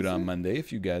do it on Monday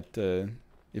if you got the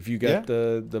Yeah.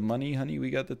 the money, honey. We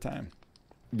got the time.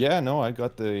 Yeah, no, I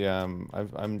got the.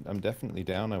 I'm definitely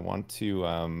down. I want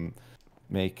to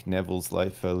make Neville's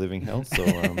life a living hell, so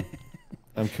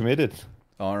I'm committed.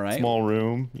 All right. Small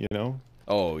room, you know.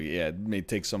 Oh yeah, may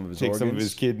take some of his Take organs. some of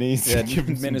his kidneys. Yeah, give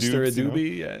him some minister a dupes, you know?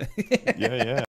 doobie. Yeah. Yeah, yeah.